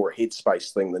is more a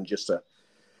headspace thing than just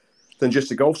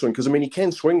a golf swing. Because I mean, he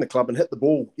can swing the club and hit the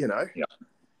ball,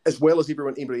 as well as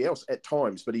everybody else at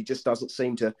times, but he just doesn't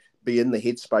seem to be in the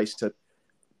headspace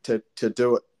to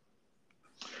do it.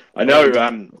 I know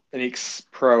an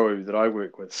ex-pro that I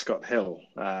work with, Scott Hill,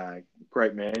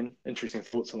 great man, interesting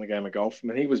thoughts on the game of golf. I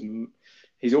mean,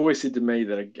 he's always said to me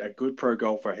that a good pro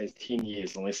golfer has 10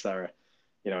 years, unless they're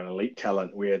an elite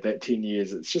talent, where that 10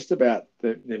 years, it's just about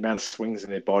the amount of swings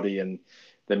in their body and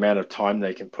the amount of time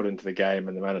they can put into the game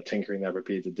and the amount of tinkering they're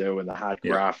prepared to do and the hard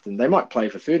graft. And they might play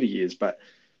for 30 years, but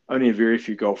only a very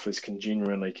few golfers can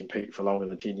genuinely compete for longer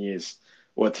than 10 years.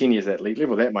 Well, 10 years at elite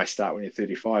level, that might start when you're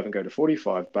 35 and go to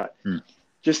 45, but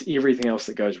just everything else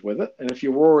that goes with it. And if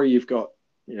you're Rory, you've got,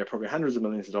 probably hundreds of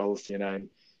millions of dollars to your name.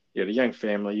 You have a young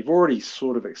family. You've already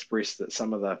sort of expressed that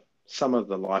some of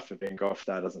the life of being a golf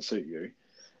star doesn't suit you.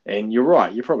 And you're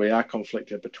right. You probably are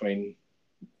conflicted between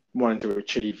wanting to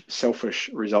achieve selfish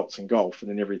results in golf and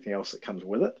then everything else that comes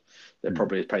with it. That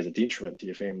probably pays a detriment to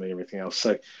your family and everything else.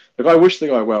 So, look, I wish the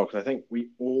guy well, because I think we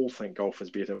all think golf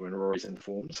is better when Rory's in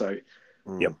form. So,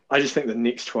 I just think the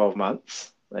next 12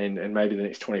 months and maybe the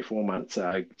next 24 months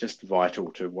are just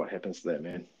vital to what happens to that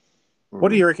man. What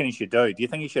do you reckon he should do? Do you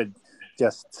think he should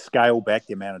just scale back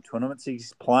the amount of tournaments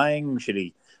he's playing? Should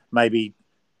he maybe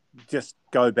just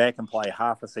go back and play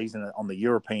half a season on the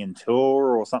European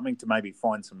tour or something to maybe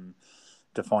find some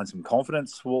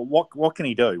confidence? Well, what can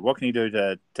he do? What can he do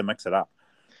to mix it up?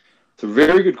 It's a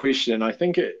very good question. I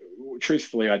think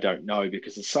truthfully, I don't know,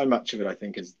 because there's so much of it, I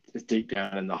think, is deep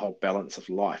down in the whole balance of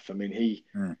life. I mean,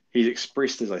 he's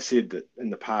expressed, as I said, that in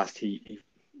the past he's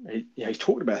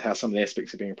talked about how some of the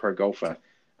aspects of being a pro golfer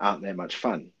aren't that much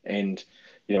fun. And,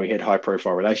 he had high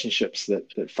profile relationships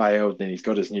that failed. Then he's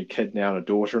got his new kid now and a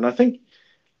daughter. And I think,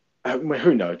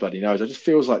 who knows, bloody knows. It just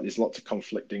feels like there's lots of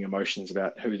conflicting emotions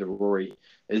about who the Rory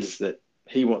is that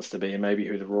he wants to be and maybe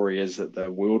who the Rory is that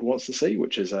the world wants to see,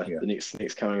 which is the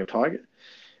next coming of Tiger.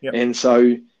 Yep. And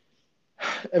so,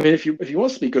 I mean, if he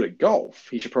wants to be good at golf,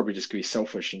 he should probably just be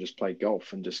selfish and just play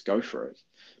golf and just go for it.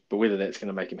 But whether that's going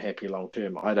to make him happy long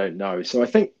term, I don't know. So I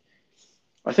think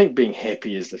being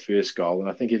happy is the first goal. And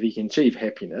I think if he can achieve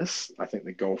happiness, I think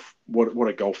the golf, what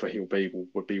a golfer he'll be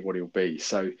would be what he'll be.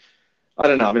 So I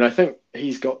don't know. I mean, I think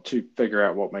he's got to figure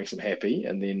out what makes him happy.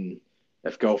 And then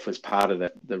if golf is part of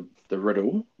that, the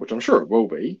riddle, which I'm sure it will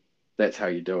be, that's how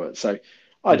you do it. So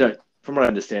I don't, from what I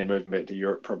understand, moving back to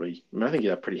Europe, probably, I think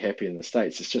you're pretty happy in the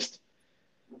States. It's just,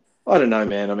 I don't know,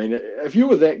 man. I mean, if you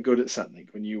were that good at something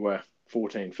when you were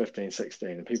 14, 15, 16,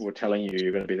 and people were telling you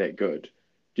you're going to be that good,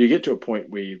 do you get to a point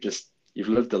where you've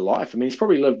lived a life? I mean, he's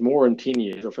probably lived more in 10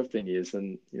 years or 15 years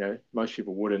than, most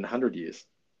people would in 100 years.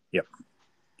 Yep.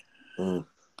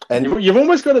 And you've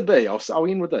almost got to be, I'll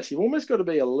end with this, you've almost got to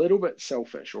be a little bit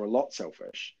selfish or a lot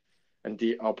selfish. And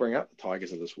I'll bring up the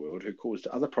Tigers of this world who caused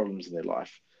other problems in their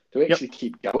life to actually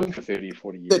keep going for 30 or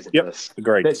 40 years.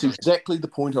 Agreed. That's exactly the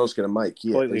point I was going to make.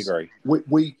 Yeah, completely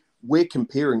agree. We're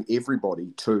comparing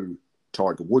everybody to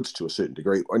Tiger Woods to a certain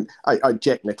degree. And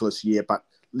Jack Nicklaus, but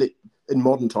in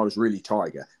modern times, really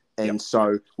Tiger. And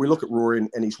so we look at Rory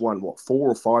and he's won, 4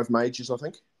 or 5 majors, I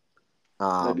think.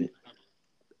 Maybe.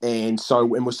 And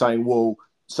we're saying,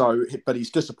 but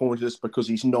he's disappointed us because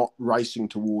he's not racing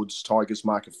towards Tiger's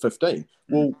mark of 15.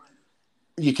 Well,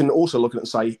 you can also look at it and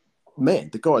say, man,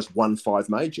 the guy's won 5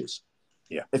 majors.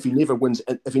 Yeah. If he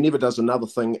never does another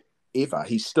thing ever,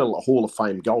 he's still a Hall of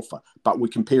Fame golfer, but we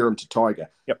compare him to Tiger.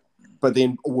 Yep. But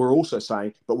then we're also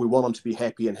saying, but we want him to be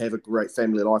happy and have a great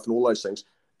family life and all those things.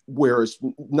 Whereas,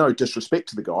 no disrespect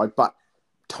to the guy, but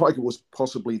Tiger was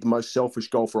possibly the most selfish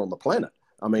golfer on the planet.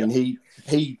 I mean,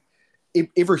 he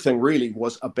everything really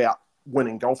was about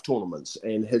winning golf tournaments,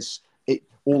 and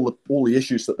all the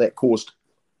issues that caused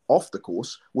off the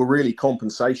course were really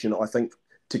compensation, I think,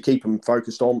 to keep him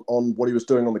focused on what he was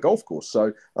doing on the golf course.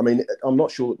 So, I mean, I'm not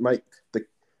sure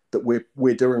that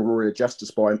we're doing Rory a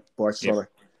justice by sort of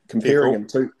comparing him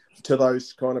to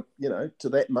those kind of, to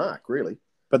that mark, really.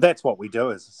 But that's what we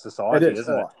do as a society, It is,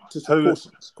 isn't it? Of course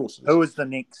it is. Of course it is. Who is the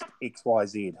next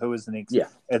XYZ? Who is the next? Yeah.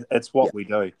 It's what we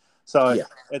do. So Yeah.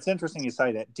 it's interesting you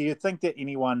say that. Do you think that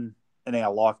anyone in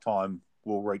our lifetime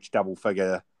will reach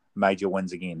double-figure major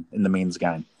wins again in the men's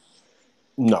game?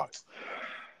 No.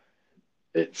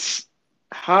 It's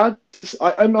hard.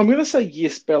 I'm going to say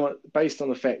yes, based on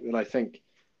the fact that I think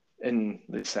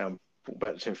let's say I'm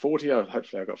about to turn 40,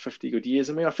 hopefully I've got 50 good years.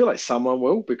 I mean, I feel like someone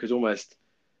will, because almost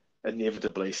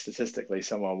inevitably, statistically,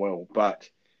 someone will. But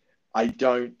I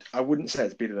wouldn't say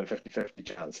it's better than 50-50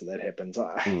 chance that happens.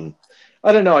 I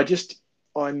don't know.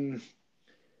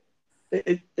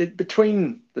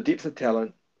 Between the depth of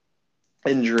talent,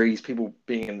 injuries, people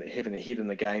having a head in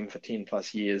the game for 10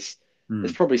 plus years,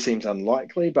 this probably seems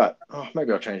unlikely, but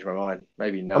maybe I'll change my mind.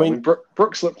 Maybe no. I mean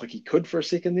Brooks looked like he could for a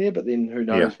second there, but then who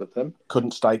knows with him?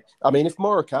 Couldn't stay. I mean, if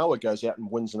Morikawa goes out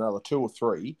and wins another 2 or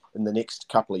 3 in the next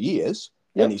couple of years,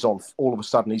 and he's on, all of a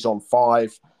sudden he's on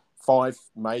five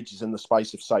majors in the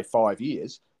space of, say, 5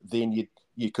 years, then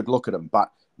you could look at him.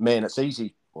 But man, it's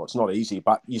easy. Well, it's not easy,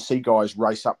 but you see guys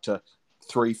race up to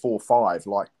 3, 4, 5,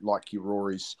 like your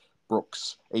Rorys,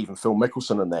 Brooks, even Phil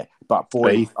Mickelson in that. But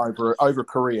boy, over a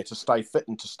career, to stay fit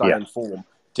and to stay in form,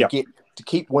 to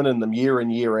keep winning them year in,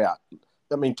 year out.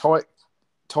 I mean,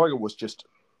 Tiger was just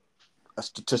a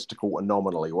statistical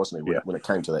anomaly, wasn't he, when it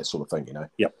came to that sort of thing, you know?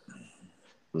 Yep.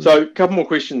 So a couple more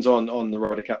questions on the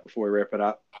Ryder Cup before we wrap it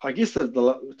up. I guess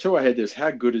the two I had there is,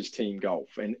 how good is team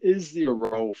golf? And is there a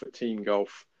role for team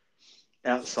golf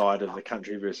outside of the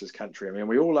country versus country? I mean,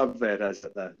 we all love that as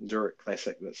the Zurich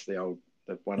Classic. That's the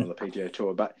one on the PGA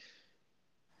Tour. But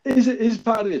is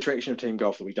part of the attraction of team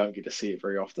golf that we don't get to see it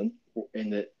very often,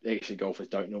 and that actually golfers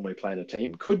don't normally play in a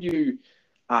team? Could you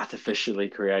artificially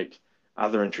create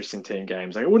other interesting team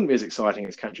games? Like, it wouldn't be as exciting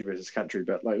as country versus country,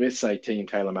 but like, let's say Team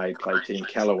TaylorMade play Team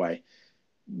Callaway.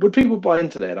 Would people buy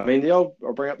into that? I mean, I'll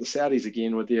bring up the Saudis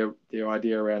again with their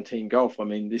idea around team golf. I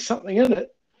mean, there's something in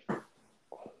it.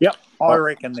 Yep, I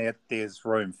reckon that there's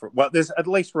room for, there's at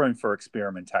least room for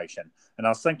experimentation. And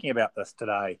I was thinking about this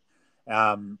today.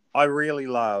 I really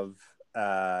love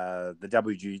the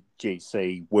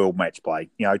WGC World Match Play.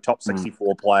 You know, top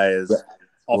 64 players.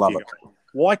 Love it.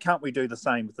 Why can't we do the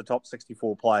same with the top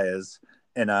 64 players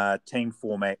in a team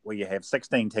format where you have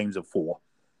 16 teams of 4,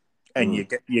 and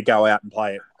you go out and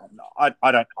play it?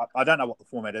 I don't know what the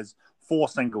format is. 4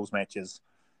 singles matches.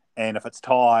 And if it's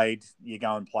tied, you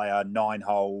go and play a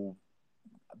 9-hole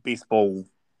best ball,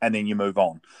 and then you move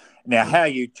on. Now, how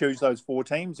you choose those 4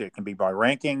 teams, it can be by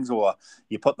rankings, or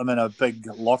you put them in a big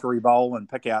lottery bowl and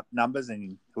pick out numbers,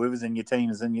 and whoever's in your team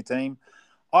is in your team.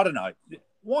 I don't know.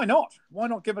 Why not? Why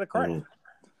not give it a crack?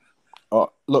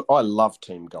 Look, I love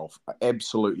team golf. I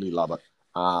absolutely love it.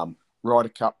 Ryder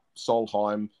Cup,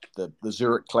 Solheim, the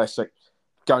Zurich Classic.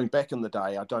 Going back in the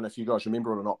day, I don't know if you guys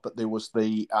remember it or not, but there was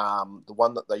the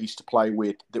one that they used to play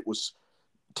where that was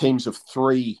teams of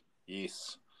 3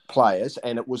 players,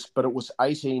 and it was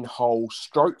 18-hole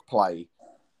stroke play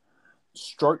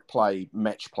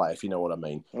match play, if you know what I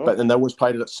mean. But then they always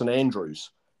played it at St Andrews.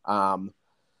 That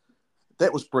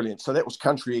was brilliant. So that was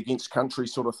country against country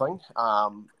sort of thing.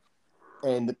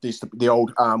 And there's the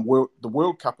old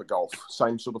World Cup of golf,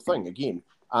 same sort of thing again.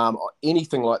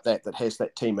 Anything like that has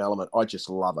that team element, I just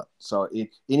love it. So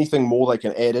anything more they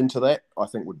can add into that, I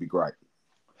think would be great.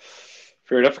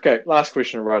 Fair enough. Okay, last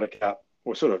question of Ryder Cup,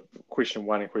 or sort of question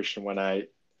 1 and question 1A.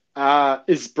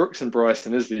 Is Brooks and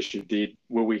Bryson, is the issue dead?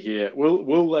 Will we hear?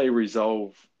 Will they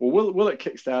resolve? Or will it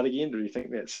kickstart again? Do you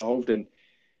think that's solved? And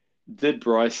did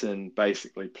Bryson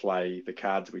basically play the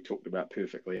cards we talked about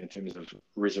perfectly in terms of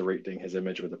resurrecting his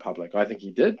image with the public? I think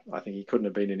he did. I think he couldn't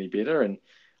have been any better. And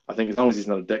I think as long as he's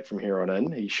not a dick from here on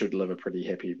in, he should live a pretty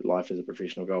happy life as a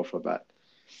professional golfer. But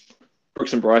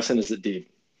Brooks and Bryson, is it dead?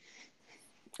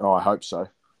 Oh, I hope so.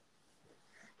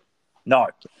 No,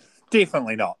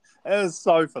 definitely not. It is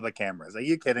so for the cameras. Are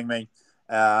you kidding me?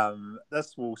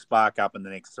 This will spark up in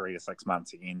the next 3 to 6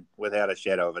 months again, without a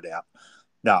shadow of a doubt.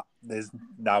 No, there's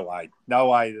no way. No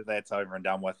way that that's over and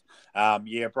done with.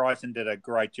 Bryson did a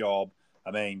great job.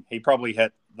 I mean, he probably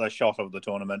hit the shot of the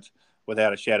tournament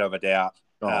without a shadow of a doubt.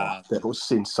 That was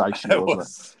sensational,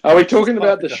 wasn't it? Are we talking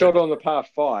about the shot on the par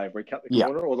 5 where he cut the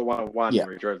corner, or the 1-1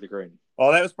 where he drove the green?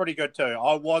 Oh, that was pretty good too.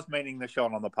 I was meaning the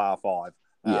shot on the par 5.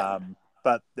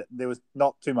 But there was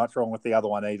not too much wrong with the other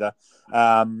one either.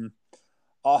 I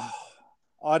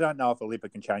don't know if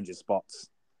Alepa can change his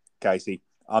spots, Casey.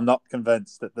 I'm not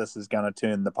convinced that this is going to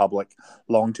turn the public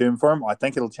long-term for him. I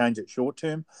think it'll change it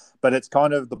short-term, but it's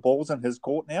kind of the ball's in his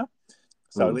court now.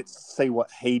 So let's see what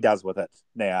he does with it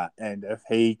now, and if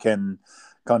he can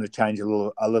kind of change a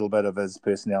little bit of his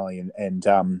personality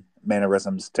and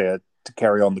mannerisms to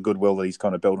carry on the goodwill that he's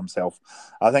kind of built himself.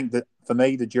 I think that for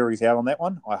me, the jury's out on that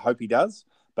one. I hope he does,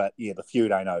 but yeah, the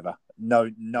feud ain't over.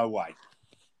 No way.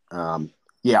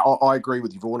 I agree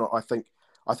with you, Vaughan. I think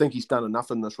he's done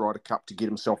enough in this Ryder Cup to get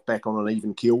himself back on an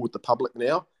even keel with the public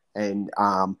now, and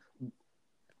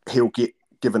he'll get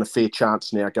given a fair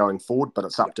chance now going forward. But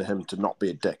it's up to him to not be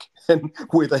a dick, and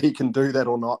whether he can do that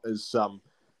or not is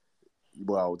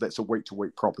that's a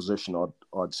week-to-week proposition.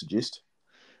 I'd suggest.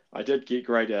 I did get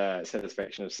great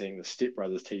satisfaction of seeing the Step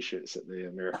Brothers T-shirts that the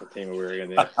American team are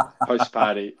wearing in their post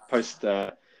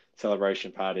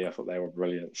celebration party. I thought they were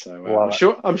brilliant. So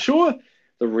I'm sure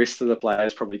the rest of the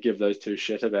players probably give those two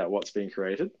shit about what's being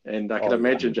created. And I can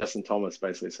imagine Justin Thomas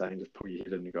basically saying, "Just pull your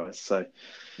head in, you guys." So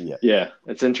yeah,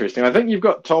 it's interesting. I think you've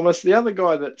got Thomas. The other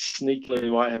guy that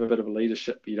sneakily might have a bit of a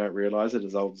leadership, but you don't realise it,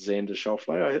 is old Xander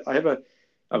Schauffele. I have a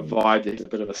vibe that he's a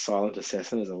bit of a silent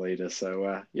assassin as a leader. So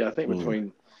I think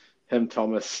between him,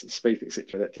 Thomas, Spieth,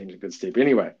 etc., that team's a good step.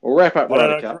 Anyway, we'll wrap up.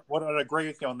 What I'd agree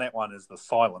with you on that one is the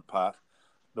silent part.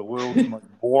 The world's most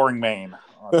boring man.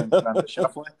 I think Xander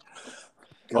Schauffele.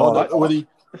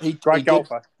 Great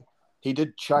golfer. He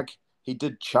did chug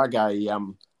a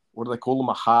what do they call them?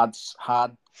 A hard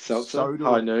seltzer,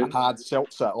 soda, a hard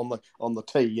seltzer on the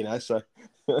tee. So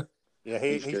yeah,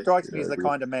 he strikes me as the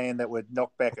kind of man that would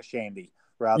knock back a shandy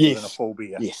rather than a full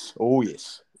beer. Yes. Oh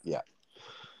yes. Yeah.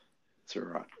 That's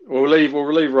all right. We'll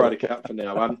leave Ryder Cup for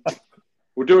now.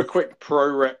 We'll do a quick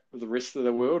pro wrap of the rest of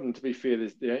the world, and to be fair,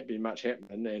 there ain't been much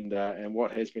happening, and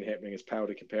what has been happening is pale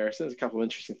to comparison. There's a couple of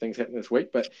interesting things happening this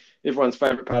week, but everyone's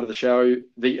favourite part of the show,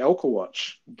 the Elka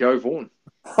Watch. Go Vaughan.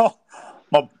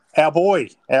 Our boy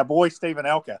Stephen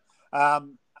Elka.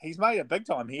 He's made it big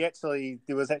time.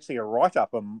 There was actually a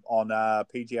write-up on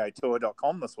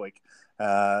PGAtour.com this week,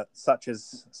 such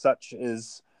as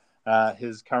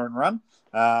his current run.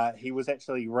 He was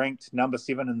actually ranked number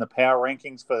 7 in the power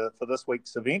rankings for this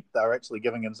week's event. They're actually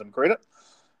giving him some credit.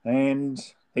 And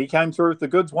he came through with the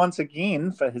goods once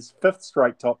again for his 5th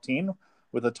straight top 10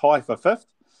 with a tie for 5th,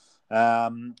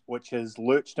 which has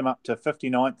lurched him up to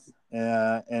 59th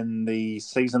in the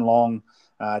season-long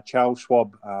Charles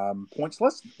Schwab points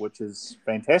list, which is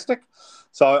fantastic.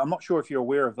 So I'm not sure if you're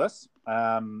aware of this.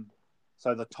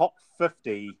 So the top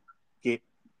 50 get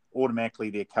automatically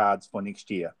their cards for next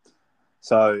year.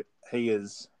 So he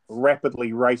is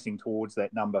rapidly racing towards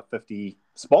that number 50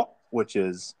 spot, which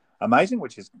is amazing,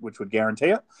 which would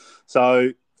guarantee it. So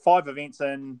 5 events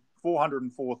in,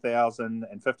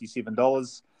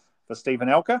 $404,057 for Stephen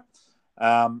Elka.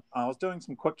 I was doing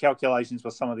some quick calculations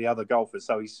with some of the other golfers.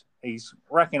 So he's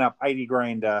racking up 80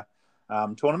 grand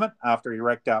tournament after he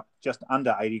racked up just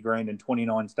under 80 grand in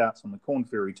 29 starts on the Corn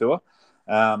Ferry Tour.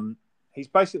 He's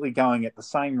basically going at the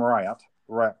same rate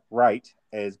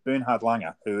as Bernhard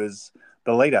Langer, who is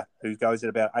the leader, who goes at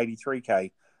about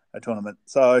 83k a tournament.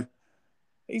 So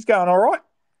he's going all right,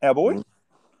 our boy.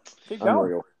 Keep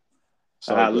going.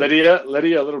 So Lydia,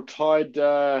 a little tied.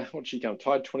 What'd she come?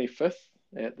 Tied 25th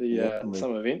at the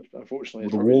some event. Unfortunately,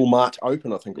 the Walmart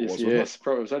Open, I think it was. Yes,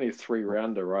 it was only a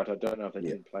 3-rounder, right? I don't know if they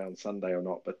didn't play on Sunday or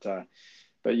not,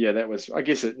 but yeah, that was, I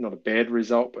guess, not a bad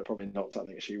result, but probably not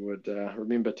something she would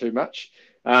remember too much.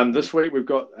 This week we're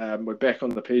back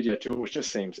on the PGA Tour, which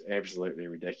just seems absolutely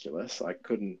ridiculous. I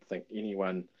couldn't think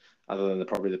anyone other than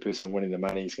probably the person winning the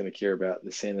money is going to care about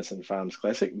the Sanderson Farms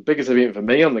Classic. The biggest event for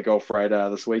me on the golf radar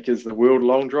this week is the World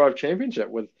Long Drive Championship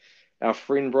with our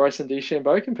friend Bryson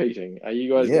DeChambeau competing. Are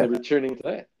you guys going to be tuning to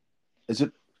that? Is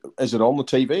it on the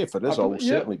TV? If it is, I will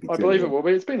certainly be. I believe it will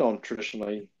be. It's been on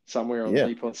traditionally somewhere on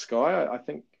Deep on Sky. I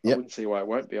think I wouldn't see why it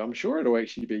won't be. I'm sure it'll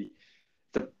actually be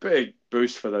the big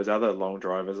boost for those other long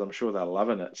drivers. I'm sure they're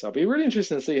loving it. So it'll be really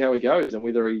interesting to see how he goes and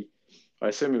whether I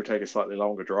assume he'll take a slightly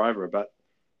longer driver, but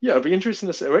yeah, it'll be interesting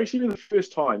to see. It'll actually be the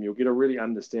first time you'll get a really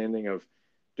understanding of,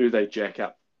 do they jack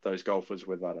up those golfers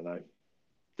with, I don't know,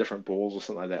 different balls or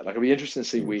something like that. Like, it'll be interesting to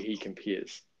see where he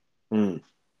compares. Yeah.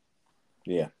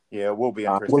 Yeah, it will be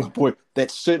interesting. Well, boy,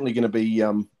 that's certainly going to be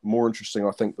more interesting,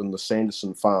 I think, than the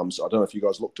Sanderson Farms. I don't know if you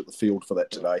guys looked at the field for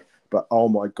that today, but oh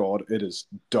my God, it is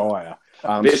dire.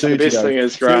 The best thing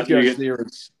is, Grant, Sergio's there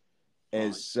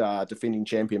as defending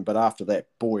champion, but after that,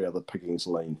 boy, are the pickings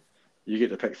lean. You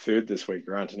get to pick 3rd this week,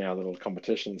 Grant, in our little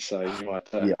competition, so you might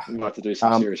have to do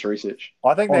some serious research.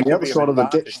 I think on the other side of the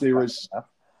ditch there is.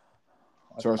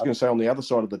 So I was going to say, on the other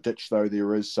side of the ditch, though,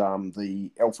 there is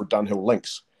the Alfred Dunhill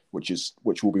Links, which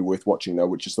will be worth watching, though,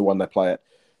 which is the one they play at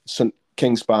St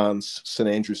Kingsbarns, St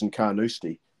Andrews and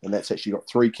Carnoustie. And that's actually got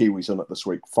 3 Kiwis in it this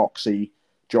week: Foxy,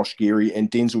 Josh Geary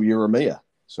and Denzel Yeremia.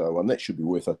 So that should be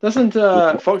worth it. Doesn't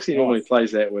Foxy normally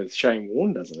plays that with Shane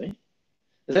Warne, doesn't he?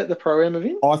 Is that the Pro-Am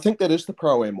event? I think that is the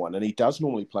Pro-Am one, and he does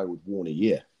normally play with Warney,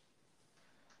 yeah.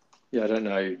 Yeah, I don't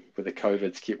know whether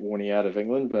COVID's kept Warney out of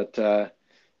England, but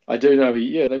I do know,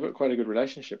 they've got quite a good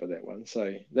relationship with that one.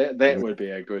 So that would be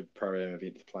a good Pro-Am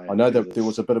event to play. I know that there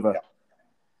was a bit of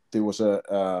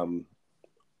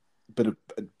bit of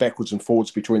backwards and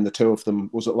forwards between the two of them.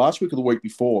 Was it last week or the week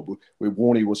before, where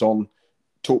Warney was on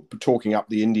talking up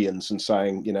the Indians and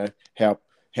saying, you know, how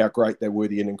great they were,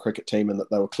 the Indian cricket team, and that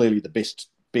they were clearly the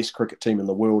best cricket team in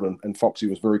the world. And Foxy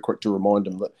was very quick to remind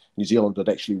him that New Zealand had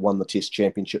actually won the Test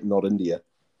Championship, not India.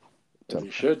 As he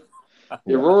should.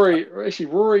 Yeah,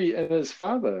 Rory and his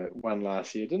father won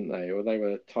last year, didn't they? Or they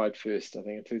were tied first, I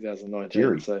think, in 2019.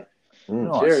 Jerry. So,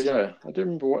 Nice. Jerry, yeah, I do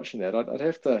remember watching that. I'd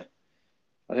have to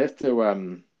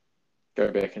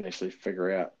go back and actually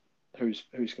figure out who's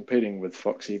competing with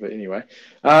Foxy. But anyway,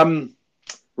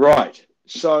 right.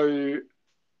 So,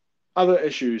 other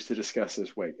issues to discuss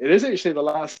this week. It is actually the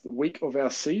last week of our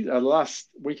season.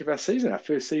 Our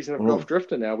first season of Golf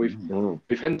Drifter. Now we've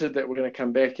hinted that we're going to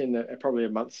come back in probably a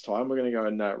month's time. We're going to go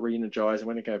and re-energize, and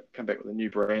we're going to come back with a new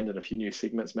brand and a few new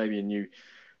segments, maybe a new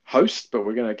host. But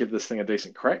we're going to give this thing a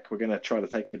decent crack. We're going to try to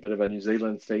take a bit of a New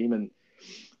Zealand theme and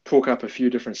talk up a few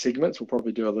different segments. We'll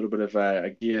probably do a little bit of a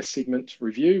gear segment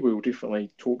review. We will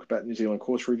definitely talk about New Zealand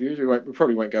course reviews. We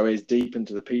probably won't go as deep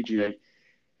into the PGA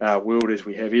world as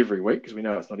we have every week, because we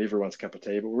know it's not everyone's cup of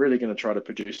tea, but we're really going to try to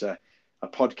produce a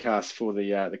podcast for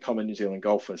the common New Zealand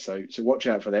golfer. So watch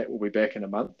out for that. We'll be back in a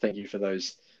month. Thank you for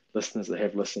those listeners that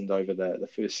have listened over the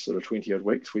first sort of 20 odd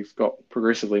weeks. We've got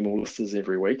progressively more listeners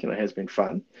every week, and it has been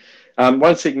fun.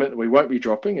 One segment that we won't be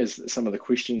dropping is some of the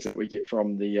questions that we get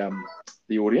from the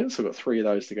audience. We've got 3 of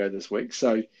those to go this week.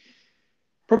 So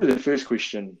probably the first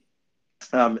question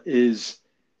is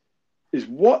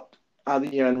what are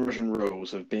the unwritten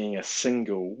rules of being a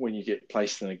single when you get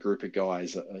placed in a group of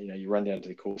guys? You run down to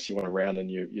the course, you want a round, and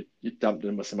you dumped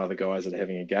in with some other guys that are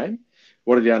having a game.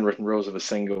 What are the unwritten rules of a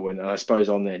single? And I suppose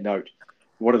on that note,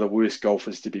 what are the worst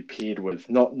golfers to be paired with?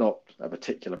 Not a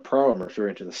particular pro. I'm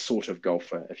referring to the sort of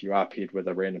golfer. If you are paired with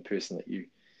a random person that you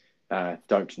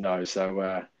don't know.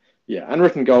 So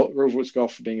unwritten rules of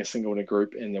golf for being a single in a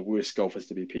group, and the worst golfers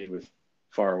to be paired with.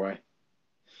 Far away.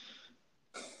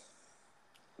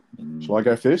 Shall I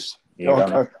go first?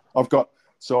 Yeah, I've got.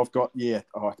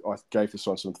 I gave this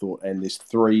one some thought, and there's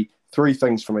three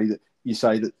things for me that you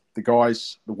say that the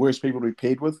worst people to be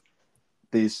paired with.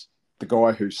 There's the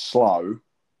guy who's slow,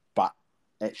 but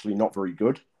actually not very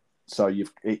good. So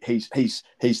he's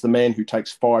the man who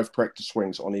takes 5 practice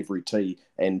swings on every tee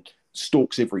and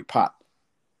stalks every putt,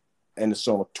 and it's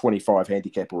on a 25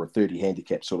 handicap or a 30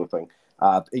 handicap sort of thing.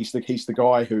 He's the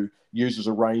guy who uses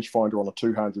a rangefinder on a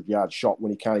 200-yard shot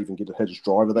when he can't even hit his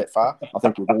driver that far. I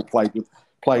think we've all played with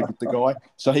the guy.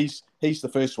 So he's the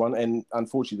first one, and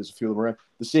unfortunately there's a few of them around.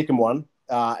 The second one,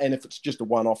 and if it's just a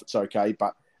one-off, it's okay,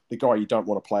 but the guy you don't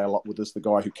want to play a lot with is the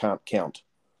guy who can't count.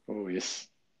 Oh, yes.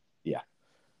 Yeah,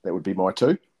 that would be my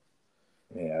 2.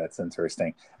 Yeah, that's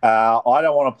interesting. I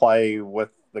don't want to play with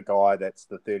the guy that's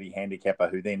the 30 handicapper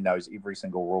who then knows every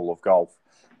single rule of golf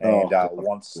and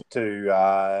wants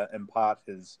to impart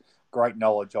his great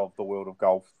knowledge of the world of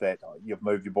golf, that you've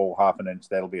moved your ball half an inch,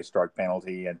 that'll be a stroke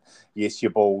penalty, and yes,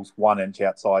 your ball's 1 inch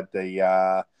outside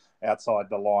the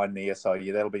line there, so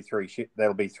yeah, that'll be 3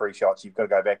 shots. You've got to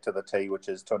go back to the tee, which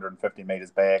is 250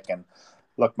 meters back. And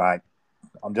look, mate,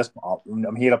 I'm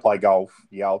here to play golf.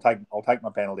 Yeah, I'll take my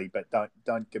penalty, but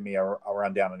don't give me a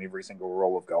rundown on every single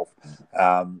rule of golf.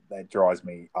 That drives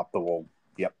me up the wall.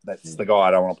 Yep, that's the guy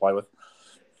I don't want to play with.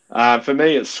 For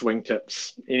me, it's swing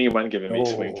tips. Anyone giving me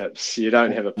swing tips. You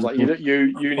don't have a play.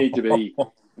 You need to be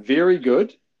very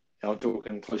good. I'm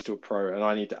talking close to a pro, and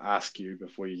I need to ask you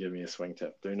before you give me a swing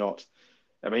tip. Do not.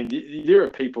 I mean, there are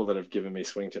people that have given me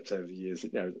swing tips over the years.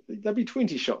 They'll be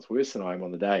 20 shots worse than I am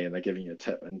on the day, and they're giving you a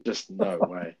tip, and just no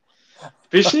way.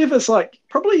 Especially if it's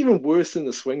probably even worse than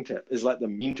the swing tip is the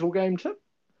mental game tip.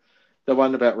 The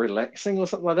one about relaxing or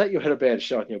something like that. You'll hit a bad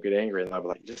shot and you'll get angry, and they'll be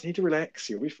like, you just need to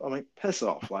relax. Piss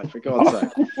off. For God's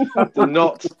sake. Do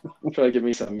not try to give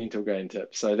me some mental game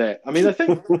tip. So I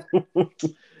think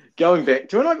going back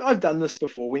to, and I've done this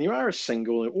before, when you are a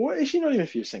single, or actually not even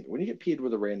if you're single, when you get paired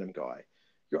with a random guy,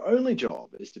 your only job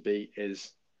is to be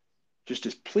just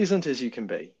as pleasant as you can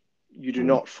be. You do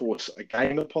not force a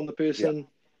game upon the person. Yeah.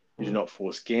 You do not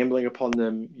force gambling upon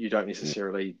them. You don't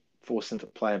necessarily force them to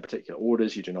play in particular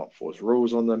orders. You do not force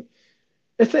rules on them.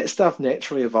 If that stuff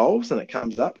naturally evolves and it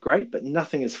comes up, great, but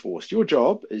nothing is forced. Your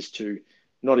job is to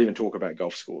not even talk about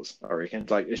golf scores, I reckon.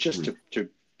 It's just to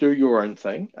do your own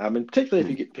thing. And particularly if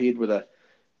you get paired with a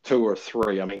 2 or a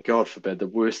 3. I mean, God forbid, the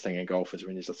worst thing in golf is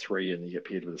when there's a 3 and you get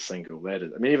paired with a single. That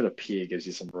is, I mean, even a pair gives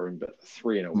you some room, but a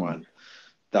 3 and a 1,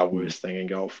 the worst thing in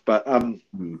golf. But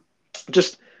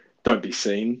just don't be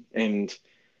seen, and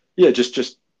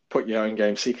just put your own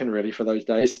game second really for those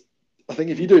days. I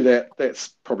think if you do that, that's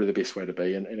probably the best way to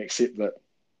be, and accept that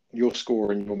your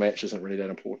score and your match isn't really that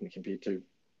important compared to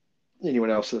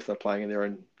anyone else if they're playing in their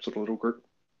own sort of little group.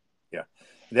 Yeah.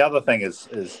 The other thing is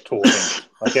talking.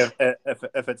 Like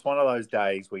if it's one of those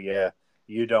days where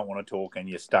you don't want to talk and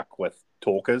you're stuck with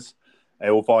talkers,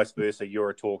 or vice versa, you're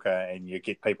a talker and you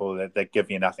get people that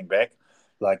give you nothing back.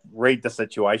 Like, read the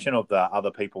situation of the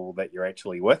other people that you're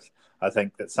actually with. I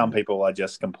think that some people are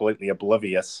just completely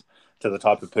oblivious to the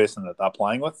type of person that they're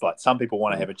playing with. Like, some people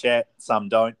want to have a chat, some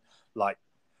don't. Like,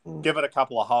 give it a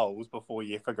couple of holes before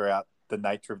you figure out the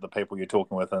nature of the people you're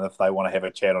talking with and if they want to have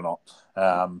a chat or not.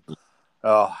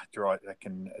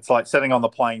 It's like sitting on the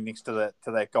plane next to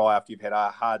that guy after you've had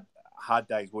a hard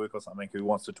day's work or something, who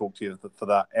wants to talk to you for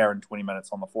the hour and 20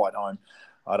 minutes on the flight home.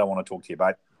 I don't want to talk to you,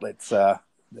 mate.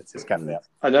 Let's just cut it out.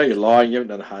 I know you're lying. You haven't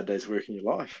done a hard day's work in your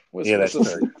life. That's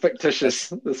true.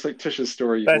 This fictitious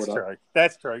story you brought up.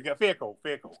 That's true. Fair call.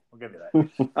 I'll give you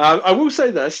that. I will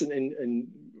say this, and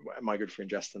my good friend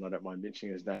Justin, I don't mind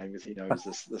mentioning his name because he knows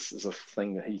this is a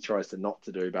thing that he tries to not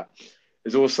to do, but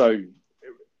there's also,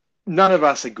 none of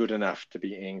us are good enough to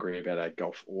be angry about our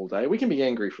golf all day. We can be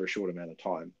angry for a short amount of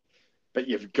time, but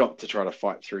you've got to try to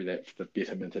fight through that for the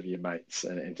betterment of your mates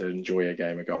and to enjoy a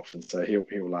game of golf. And so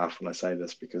he'll laugh when I say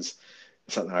this because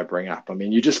it's something I bring up. I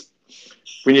mean,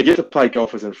 when you get to play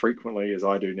golf as infrequently as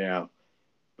I do now,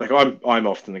 like I'm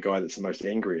often the guy that's the most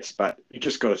angriest, but you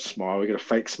just got to smile. You got a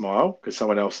fake smile because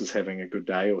someone else is having a good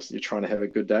day or you're trying to have a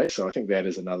good day. So I think that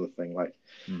is another thing. Like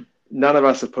none of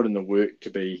us have put in the work to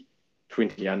be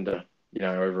 20 under,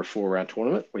 over a 4-round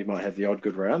tournament. We might have the odd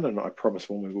good round, and I promise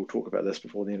we will talk about this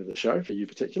before the end of the show for you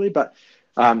particularly, but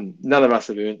none of us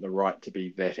have earned the right to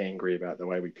be that angry about the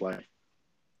way we play.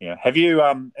 Yeah. Have you,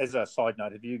 as a side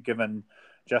note, have you given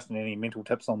Justin any mental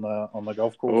tips on the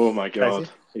golf course? Oh my God,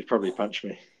 Casey? He'd probably punch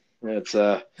me. It's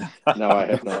no, I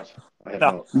have not. You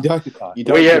don't. We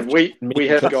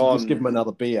have gone. Just give him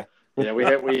another beer. Yeah,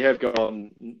 we have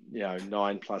gone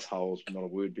 9+ holes, not a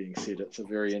word being said. It's a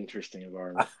very interesting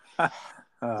environment.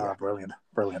 Brilliant.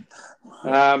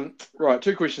 Right,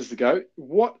 2 questions to go.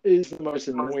 What is the most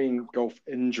annoying golf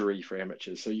injury for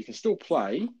amateurs? So you can still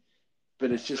play,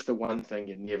 but it's just the one thing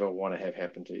you never want to have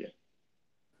happen to you.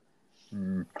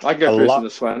 I can go first on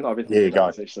this one. I've been thinking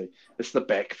about this, actually. It's the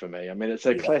back for me. I mean, it's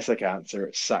a classic answer.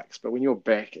 It sucks, but when your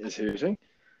back is hurting,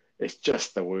 it's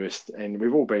just the worst. And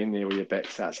we've all been there where your back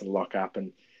starts to lock up.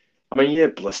 And I mean,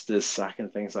 blisters suck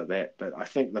and things like that. But I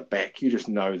think the back, you just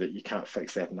know that you can't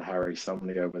fix that in a hurry. So I'm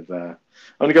going to go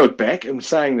with back. And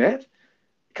saying that, a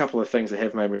couple of things that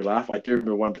have made me laugh. I do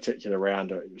remember one particular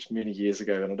round. It was many years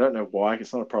ago, and I don't know why.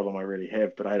 It's not a problem I really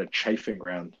have, but I had a chafing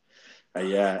round.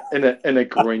 In a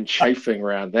groin chafing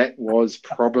round. That was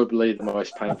probably the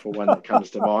most painful one that comes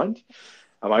to mind.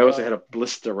 I also had a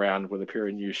blister round with a pair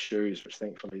of new shoes, which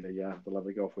thankfully the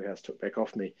lovely Golf Warehouse took back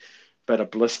off me. But a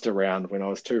blister round when I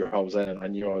was 2 holes in, and I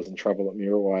knew I was in trouble at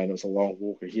Muriwai, and it was a long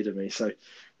walk ahead of me. So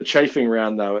the chafing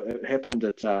round, though, it happened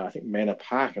at I think Manor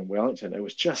Park in Wellington. It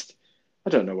was just,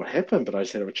 I don't know what happened, but I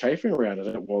just had a chafing round,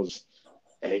 and it was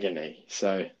agony.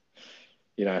 So,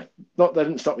 that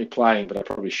didn't stop me playing, but I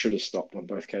probably should have stopped on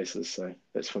both cases. So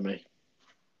that's for me.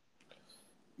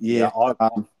 Yeah. Where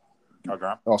you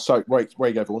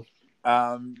go,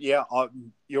 Vaughan?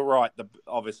 You're right.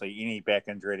 Obviously, any back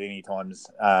injury at any time is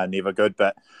never good.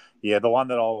 But, the one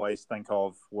that I always think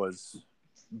of was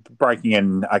breaking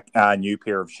in a new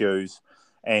pair of shoes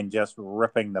and just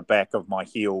ripping the back of my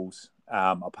heels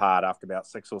apart after about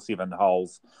 6 or 7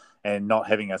 holes and not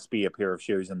having a spare pair of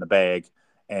shoes in the bag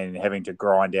and having to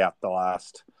grind out the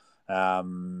last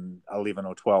 11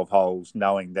 or 12 holes,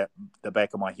 knowing that the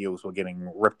back of my heels were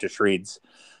getting ripped to shreds,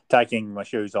 taking my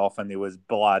shoes off and there was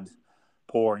blood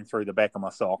pouring through the back of my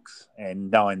socks,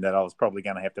 and knowing that I was probably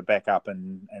going to have to back up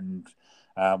and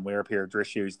wear a pair of dress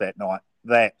shoes that night.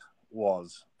 That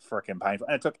was freaking painful.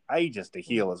 And it took ages to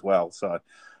heal as well. So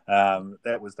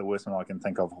that was the worst one I can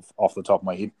think of off the top of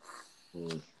my head.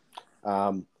 Look,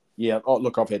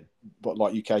 I've had,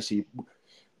 like you, Casey,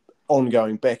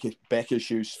 ongoing back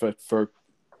issues for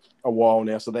a while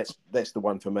now, so that's the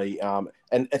one for me. And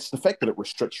it's the fact that it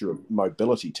restricts your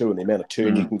mobility too, and the amount of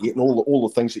turn you can get, and all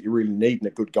the things that you really need in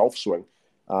a good golf swing.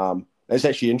 It's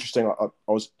actually interesting. I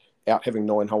was out having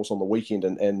 9 holes on the weekend,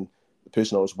 and the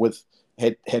person I was with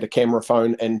had a camera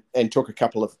phone and took a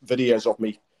couple of videos of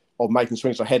me of making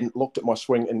swings. I hadn't looked at my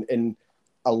swing in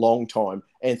a long time,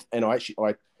 and I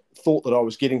thought that I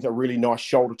was getting a really nice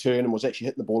shoulder turn and was actually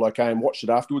hitting the ball okay, and watched it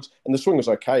afterwards. And the swing was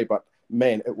okay, but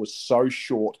man, it was so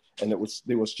short, and there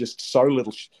was just so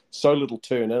little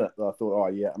turn in it that I thought, oh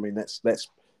yeah, I mean that's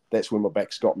when my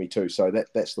back's got me too. So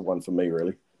that's the one for me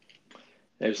really.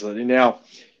 Absolutely. Now,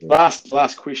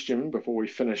 last question before we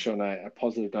finish on a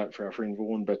positive note for our friend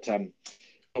Vaughan. But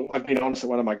I've been honest that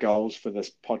one of my goals for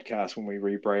this podcast when we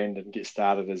rebrand and get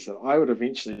started is that I would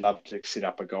eventually love to set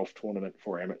up a golf tournament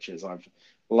for amateurs. I've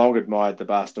long admired the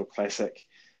Barstool Classic,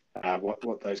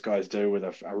 what those guys do with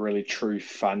a really true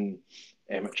fun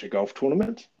amateur golf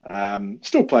tournament.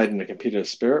 Still played in a competitive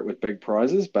spirit with big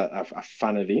prizes, but a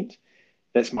fun event.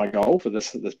 That's my goal for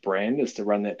this brand, is to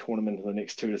run that tournament in the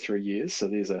next 2 to 3 years. So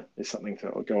there's something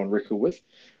to go on record with.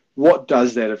 What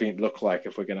does that event look like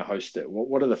if we're going to host it?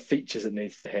 What are the features it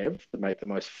needs to have to make the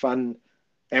most fun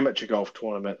amateur golf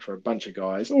tournament for a bunch of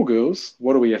guys or girls?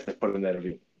 What do we have to put in that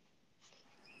event?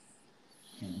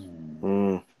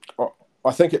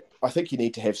 I think you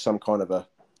need to have some kind of a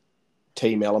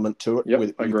team element to it. Yep,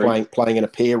 with you playing in a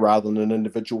pair rather than an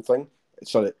individual thing.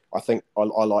 So that I think I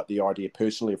like the idea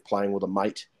personally of playing with a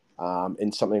mate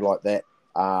in something like that.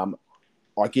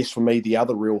 I guess for me, the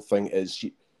other real thing is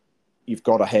you've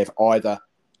got to have either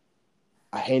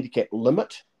a handicap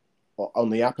limit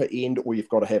on the upper end, or you've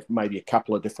got to have maybe a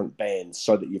couple of different bands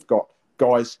so that you've got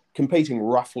guys competing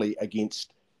roughly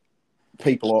against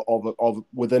people of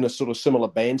within a sort of similar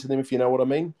band to them, if you know what I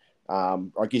mean.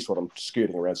 I guess what I'm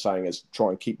skirting around saying is try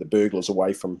and keep the burglars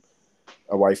away from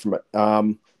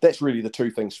it. That's really the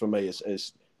two things for me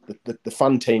is the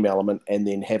fun team element, and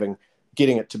then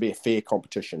getting it to be a fair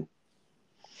competition.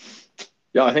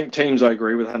 Yeah, I think teams I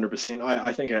agree with 100%.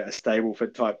 I think a stable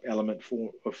fit type element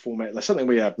of format, like something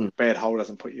where a bad hole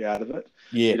doesn't put you out of it.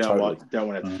 Yeah, you don't totally. don't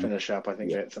want to finish up. I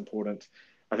think that's important.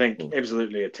 I think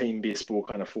absolutely a team best ball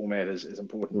kind of format is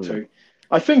important too.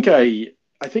 I think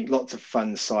lots of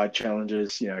fun side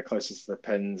challenges, closest to the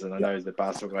pins, and I know the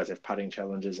Barstool guys have putting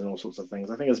challenges and all sorts of things.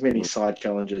 I think as many side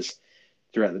challenges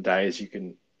throughout the day as you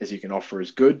can offer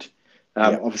is good.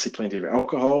 Obviously, plenty of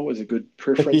alcohol is a good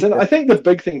preference. And I think the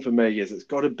big thing for me is it's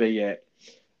got to be at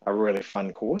a really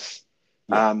fun course.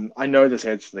 I know this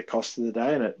adds to the cost of the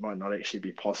day, and it might not actually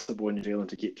be possible in New Zealand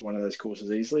to get to one of those courses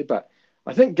easily, but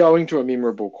I think going to a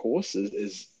memorable course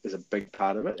is a big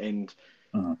part of it. And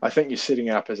I think you're setting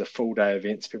up as a full day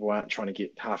event, so people aren't trying to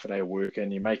get half a day of work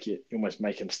in. You almost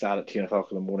make them start at 10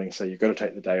 o'clock in the morning. So you've got to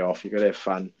take the day off. You've got to have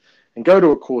fun and go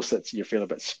to a course that you feel a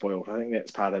bit spoiled. I think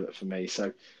that's part of it for me.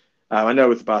 So I know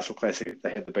with the Barstool Classic, they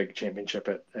had the big championship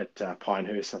at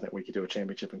Pinehurst. I think we could do a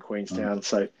championship in Queenstown.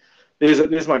 So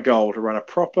there's my goal, to run a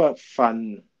proper,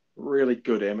 fun, really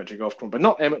good amateur golf tournament, but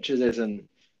not amateurs as in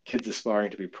kids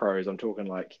aspiring to be pros. I'm talking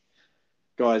like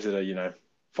guys that are,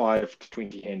 5 to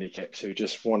 20 handicaps who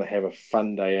just want to have a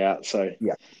fun day out. So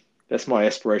that's my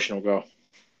aspirational goal.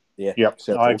 Yeah,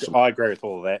 awesome. I agree with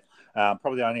all of that.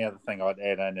 Probably the only other thing I'd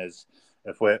add in is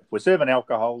if we're serving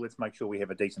alcohol, let's make sure we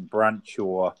have a decent brunch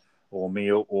or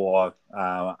meal or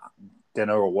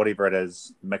dinner or whatever it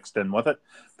is mixed in with it.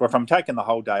 But if I'm taking the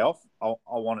whole day off, I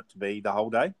want it to be the whole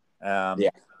day.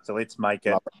 So let's make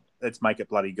it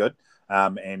bloody good.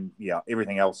 And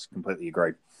everything else completely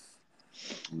agreed.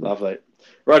 Lovely.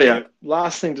 Rightio.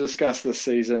 Last thing to discuss this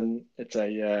season. It's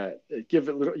give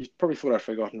it a little. You probably thought I'd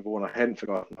forgotten, Vaughan. I hadn't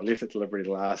forgotten. I left it deliberately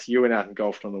last. You went out and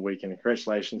golfed on the weekend.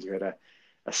 Congratulations. You had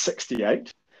a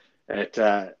 68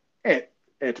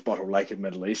 at Bottle Lake,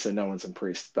 admittedly, so no one's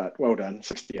impressed, but well done,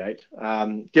 68.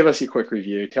 Give us your quick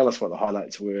review. Tell us what the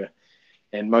highlights were,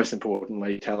 and most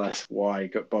importantly, tell us why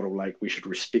Bottle Lake we should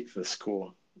respect the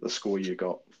score you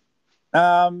got.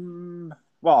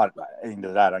 Well, at the end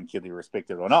of the day, I don't care if you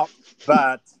respect it or not,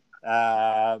 but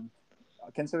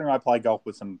considering I play golf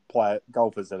with some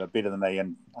golfers that are better than me,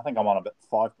 and I think I'm on about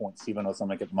 5.7 or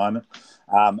something at the moment,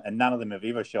 and none of them have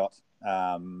ever shot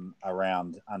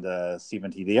around under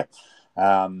 70 there.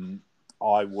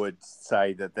 I would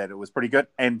say that it was pretty good.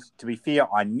 And to be fair,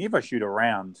 I never shoot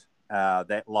around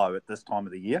that low at this time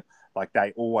of the year. Like,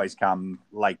 they always come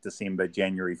late December,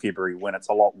 January, February, when it's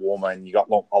a lot warmer and you got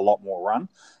a lot more run.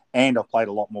 And I've played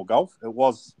a lot more golf. It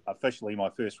was officially my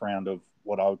first round of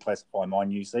what I would classify my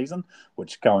new season,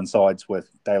 which coincides with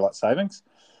daylight savings.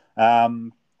 I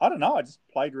don't know. I just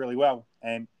played really well.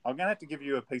 And I'm going to have to give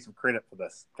you a piece of credit for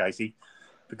this, Casey,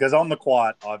 because on the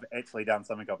quiet, I've actually done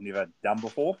something I've never done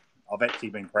before. I've actually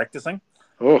been practicing,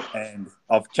 and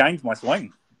I've changed my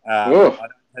swing. I don't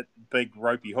hit big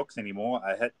ropey hooks anymore.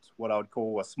 I hit what I would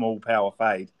call a small power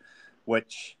fade,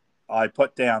 which I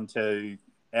put down to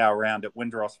our round at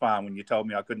Windross Farm when you told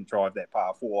me I couldn't drive that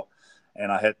par 4,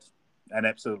 and I hit an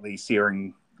absolutely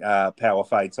searing power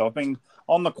fade. So I've been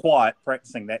on the quiet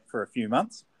practicing that for a few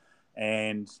months,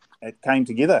 and it came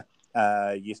together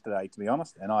yesterday, to be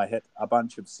honest, and I hit a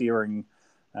bunch of searing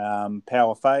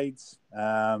power fades.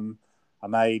 I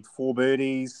made 4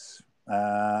 birdies,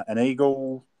 an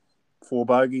eagle, 4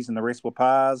 bogeys, and the rest were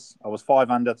pars. I was 5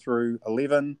 under through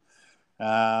 11,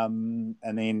 and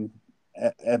then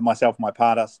myself and my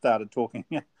partner started talking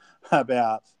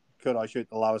about could I shoot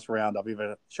the lowest round I've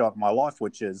ever shot in my life,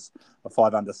 which is a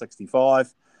 5 under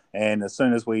 65. And as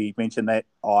soon as we mentioned that,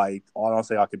 I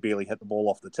honestly could barely hit the ball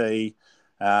off the tee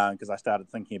because I started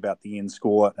thinking about the end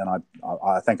score, and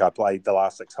I think I played the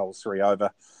last 6 holes 3 over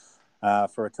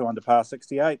for a 2 under par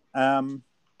 68,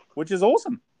 which is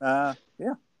awesome.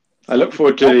 Yeah. I look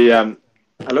forward to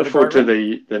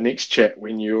the next chat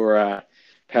when your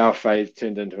power fade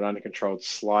turned into an under-controlled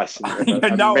slice and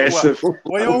a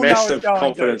massive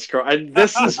confidence cry. And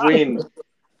this is when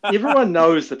everyone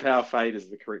knows the power fade is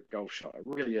the correct golf shot. It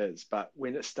really is. But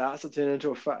when it starts to turn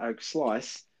into a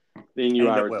slice, then you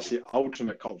are at the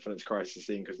ultimate confidence crisis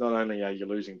then, because not only are you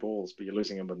losing balls, but you're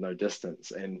losing them with no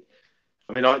distance. And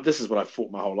I mean, this is what I've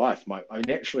thought my whole life. I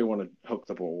naturally want to hook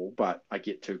the ball, but I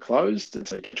get too closed. And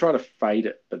so you try to fade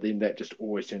it, but then that just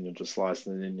always turns into a slice.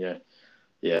 And then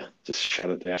just shut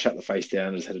it down, shut the face down,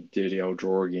 and just had a dirty old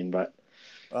draw again. But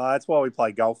that's why we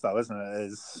play golf, though, isn't it?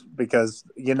 Is because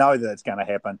you know that it's going to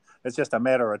happen. It's just a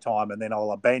matter of time, and then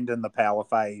I'll abandon the power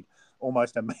fade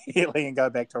almost immediately and go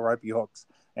back to ropey hooks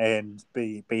and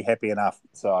be happy enough.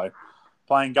 So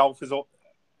playing golf is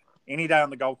any day on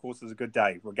the golf course is a good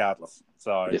day, regardless.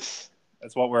 So yes,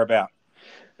 that's what we're about.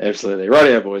 Absolutely.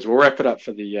 Rightio, boys. We'll wrap it up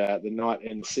for the night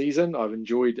and season. I've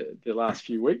enjoyed the last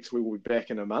few weeks. We will be back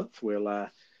in a month. We'll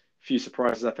a few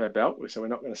surprises up our belt. So we're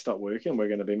not going to stop working. We're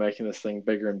going to be making this thing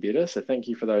bigger and better. So thank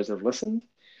you for those that have listened.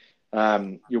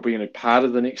 You'll be in a part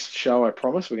of the next show, I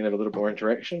promise. We're going to have a little more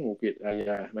interaction. We'll get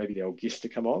maybe the old guest to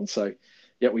come on. So,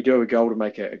 yeah, we do have a goal to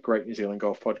make a great New Zealand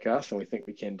golf podcast, and we think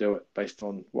we can do it based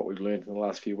on what we've learned in the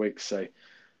last few weeks. So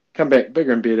come back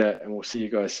bigger and better, and we'll see you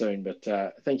guys soon. But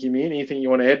thank you, man. Anything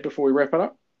you want to add before we wrap it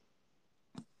up?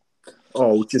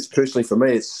 Oh, just personally for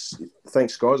me,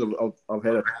 thanks, guys. I've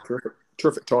had a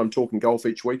terrific time talking golf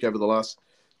each week over the last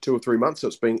 2 or 3 months. So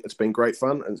it's been great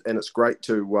fun, and it's great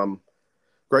to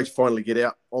finally get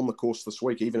out on the course this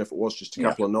week, even if it was just a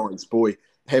couple of nines. Boy,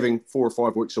 having 4 or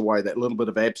 5 weeks away, that little bit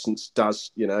of absence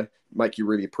does, make you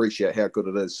really appreciate how good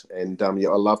it is. And I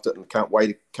loved it, and can't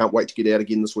wait to get out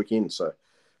again this weekend. So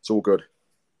it's all good.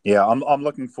 Yeah, I'm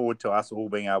looking forward to us all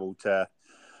being able to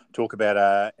talk about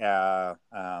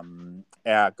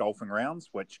our golfing rounds,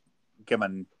 which,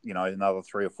 given another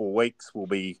 3 or 4 weeks, we'll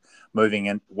be moving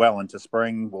in well into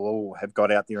spring. We'll all have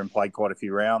got out there and played quite a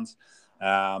few rounds.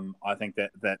 I think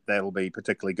that'll be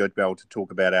particularly good to be able to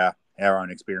talk about our own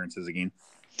experiences again.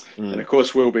 And of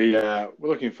course, we're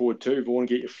looking forward to Vaughan,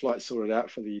 get your flight sorted out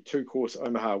for the 2-course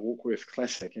Omaha Walkworth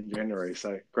Classic in January.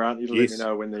 So Grant, you'll let me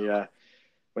know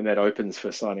when that opens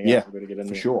for signing up. We've got to get in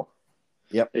there. For sure.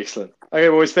 Yep. Excellent. Okay,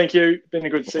 boys, thank you. Been a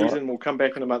good season. Right. We'll come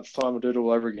back in a month's time. We'll do it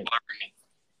all over again.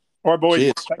 All right, boys.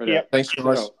 Cheers. Thank you. Thanks,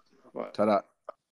 guys. Ta-da.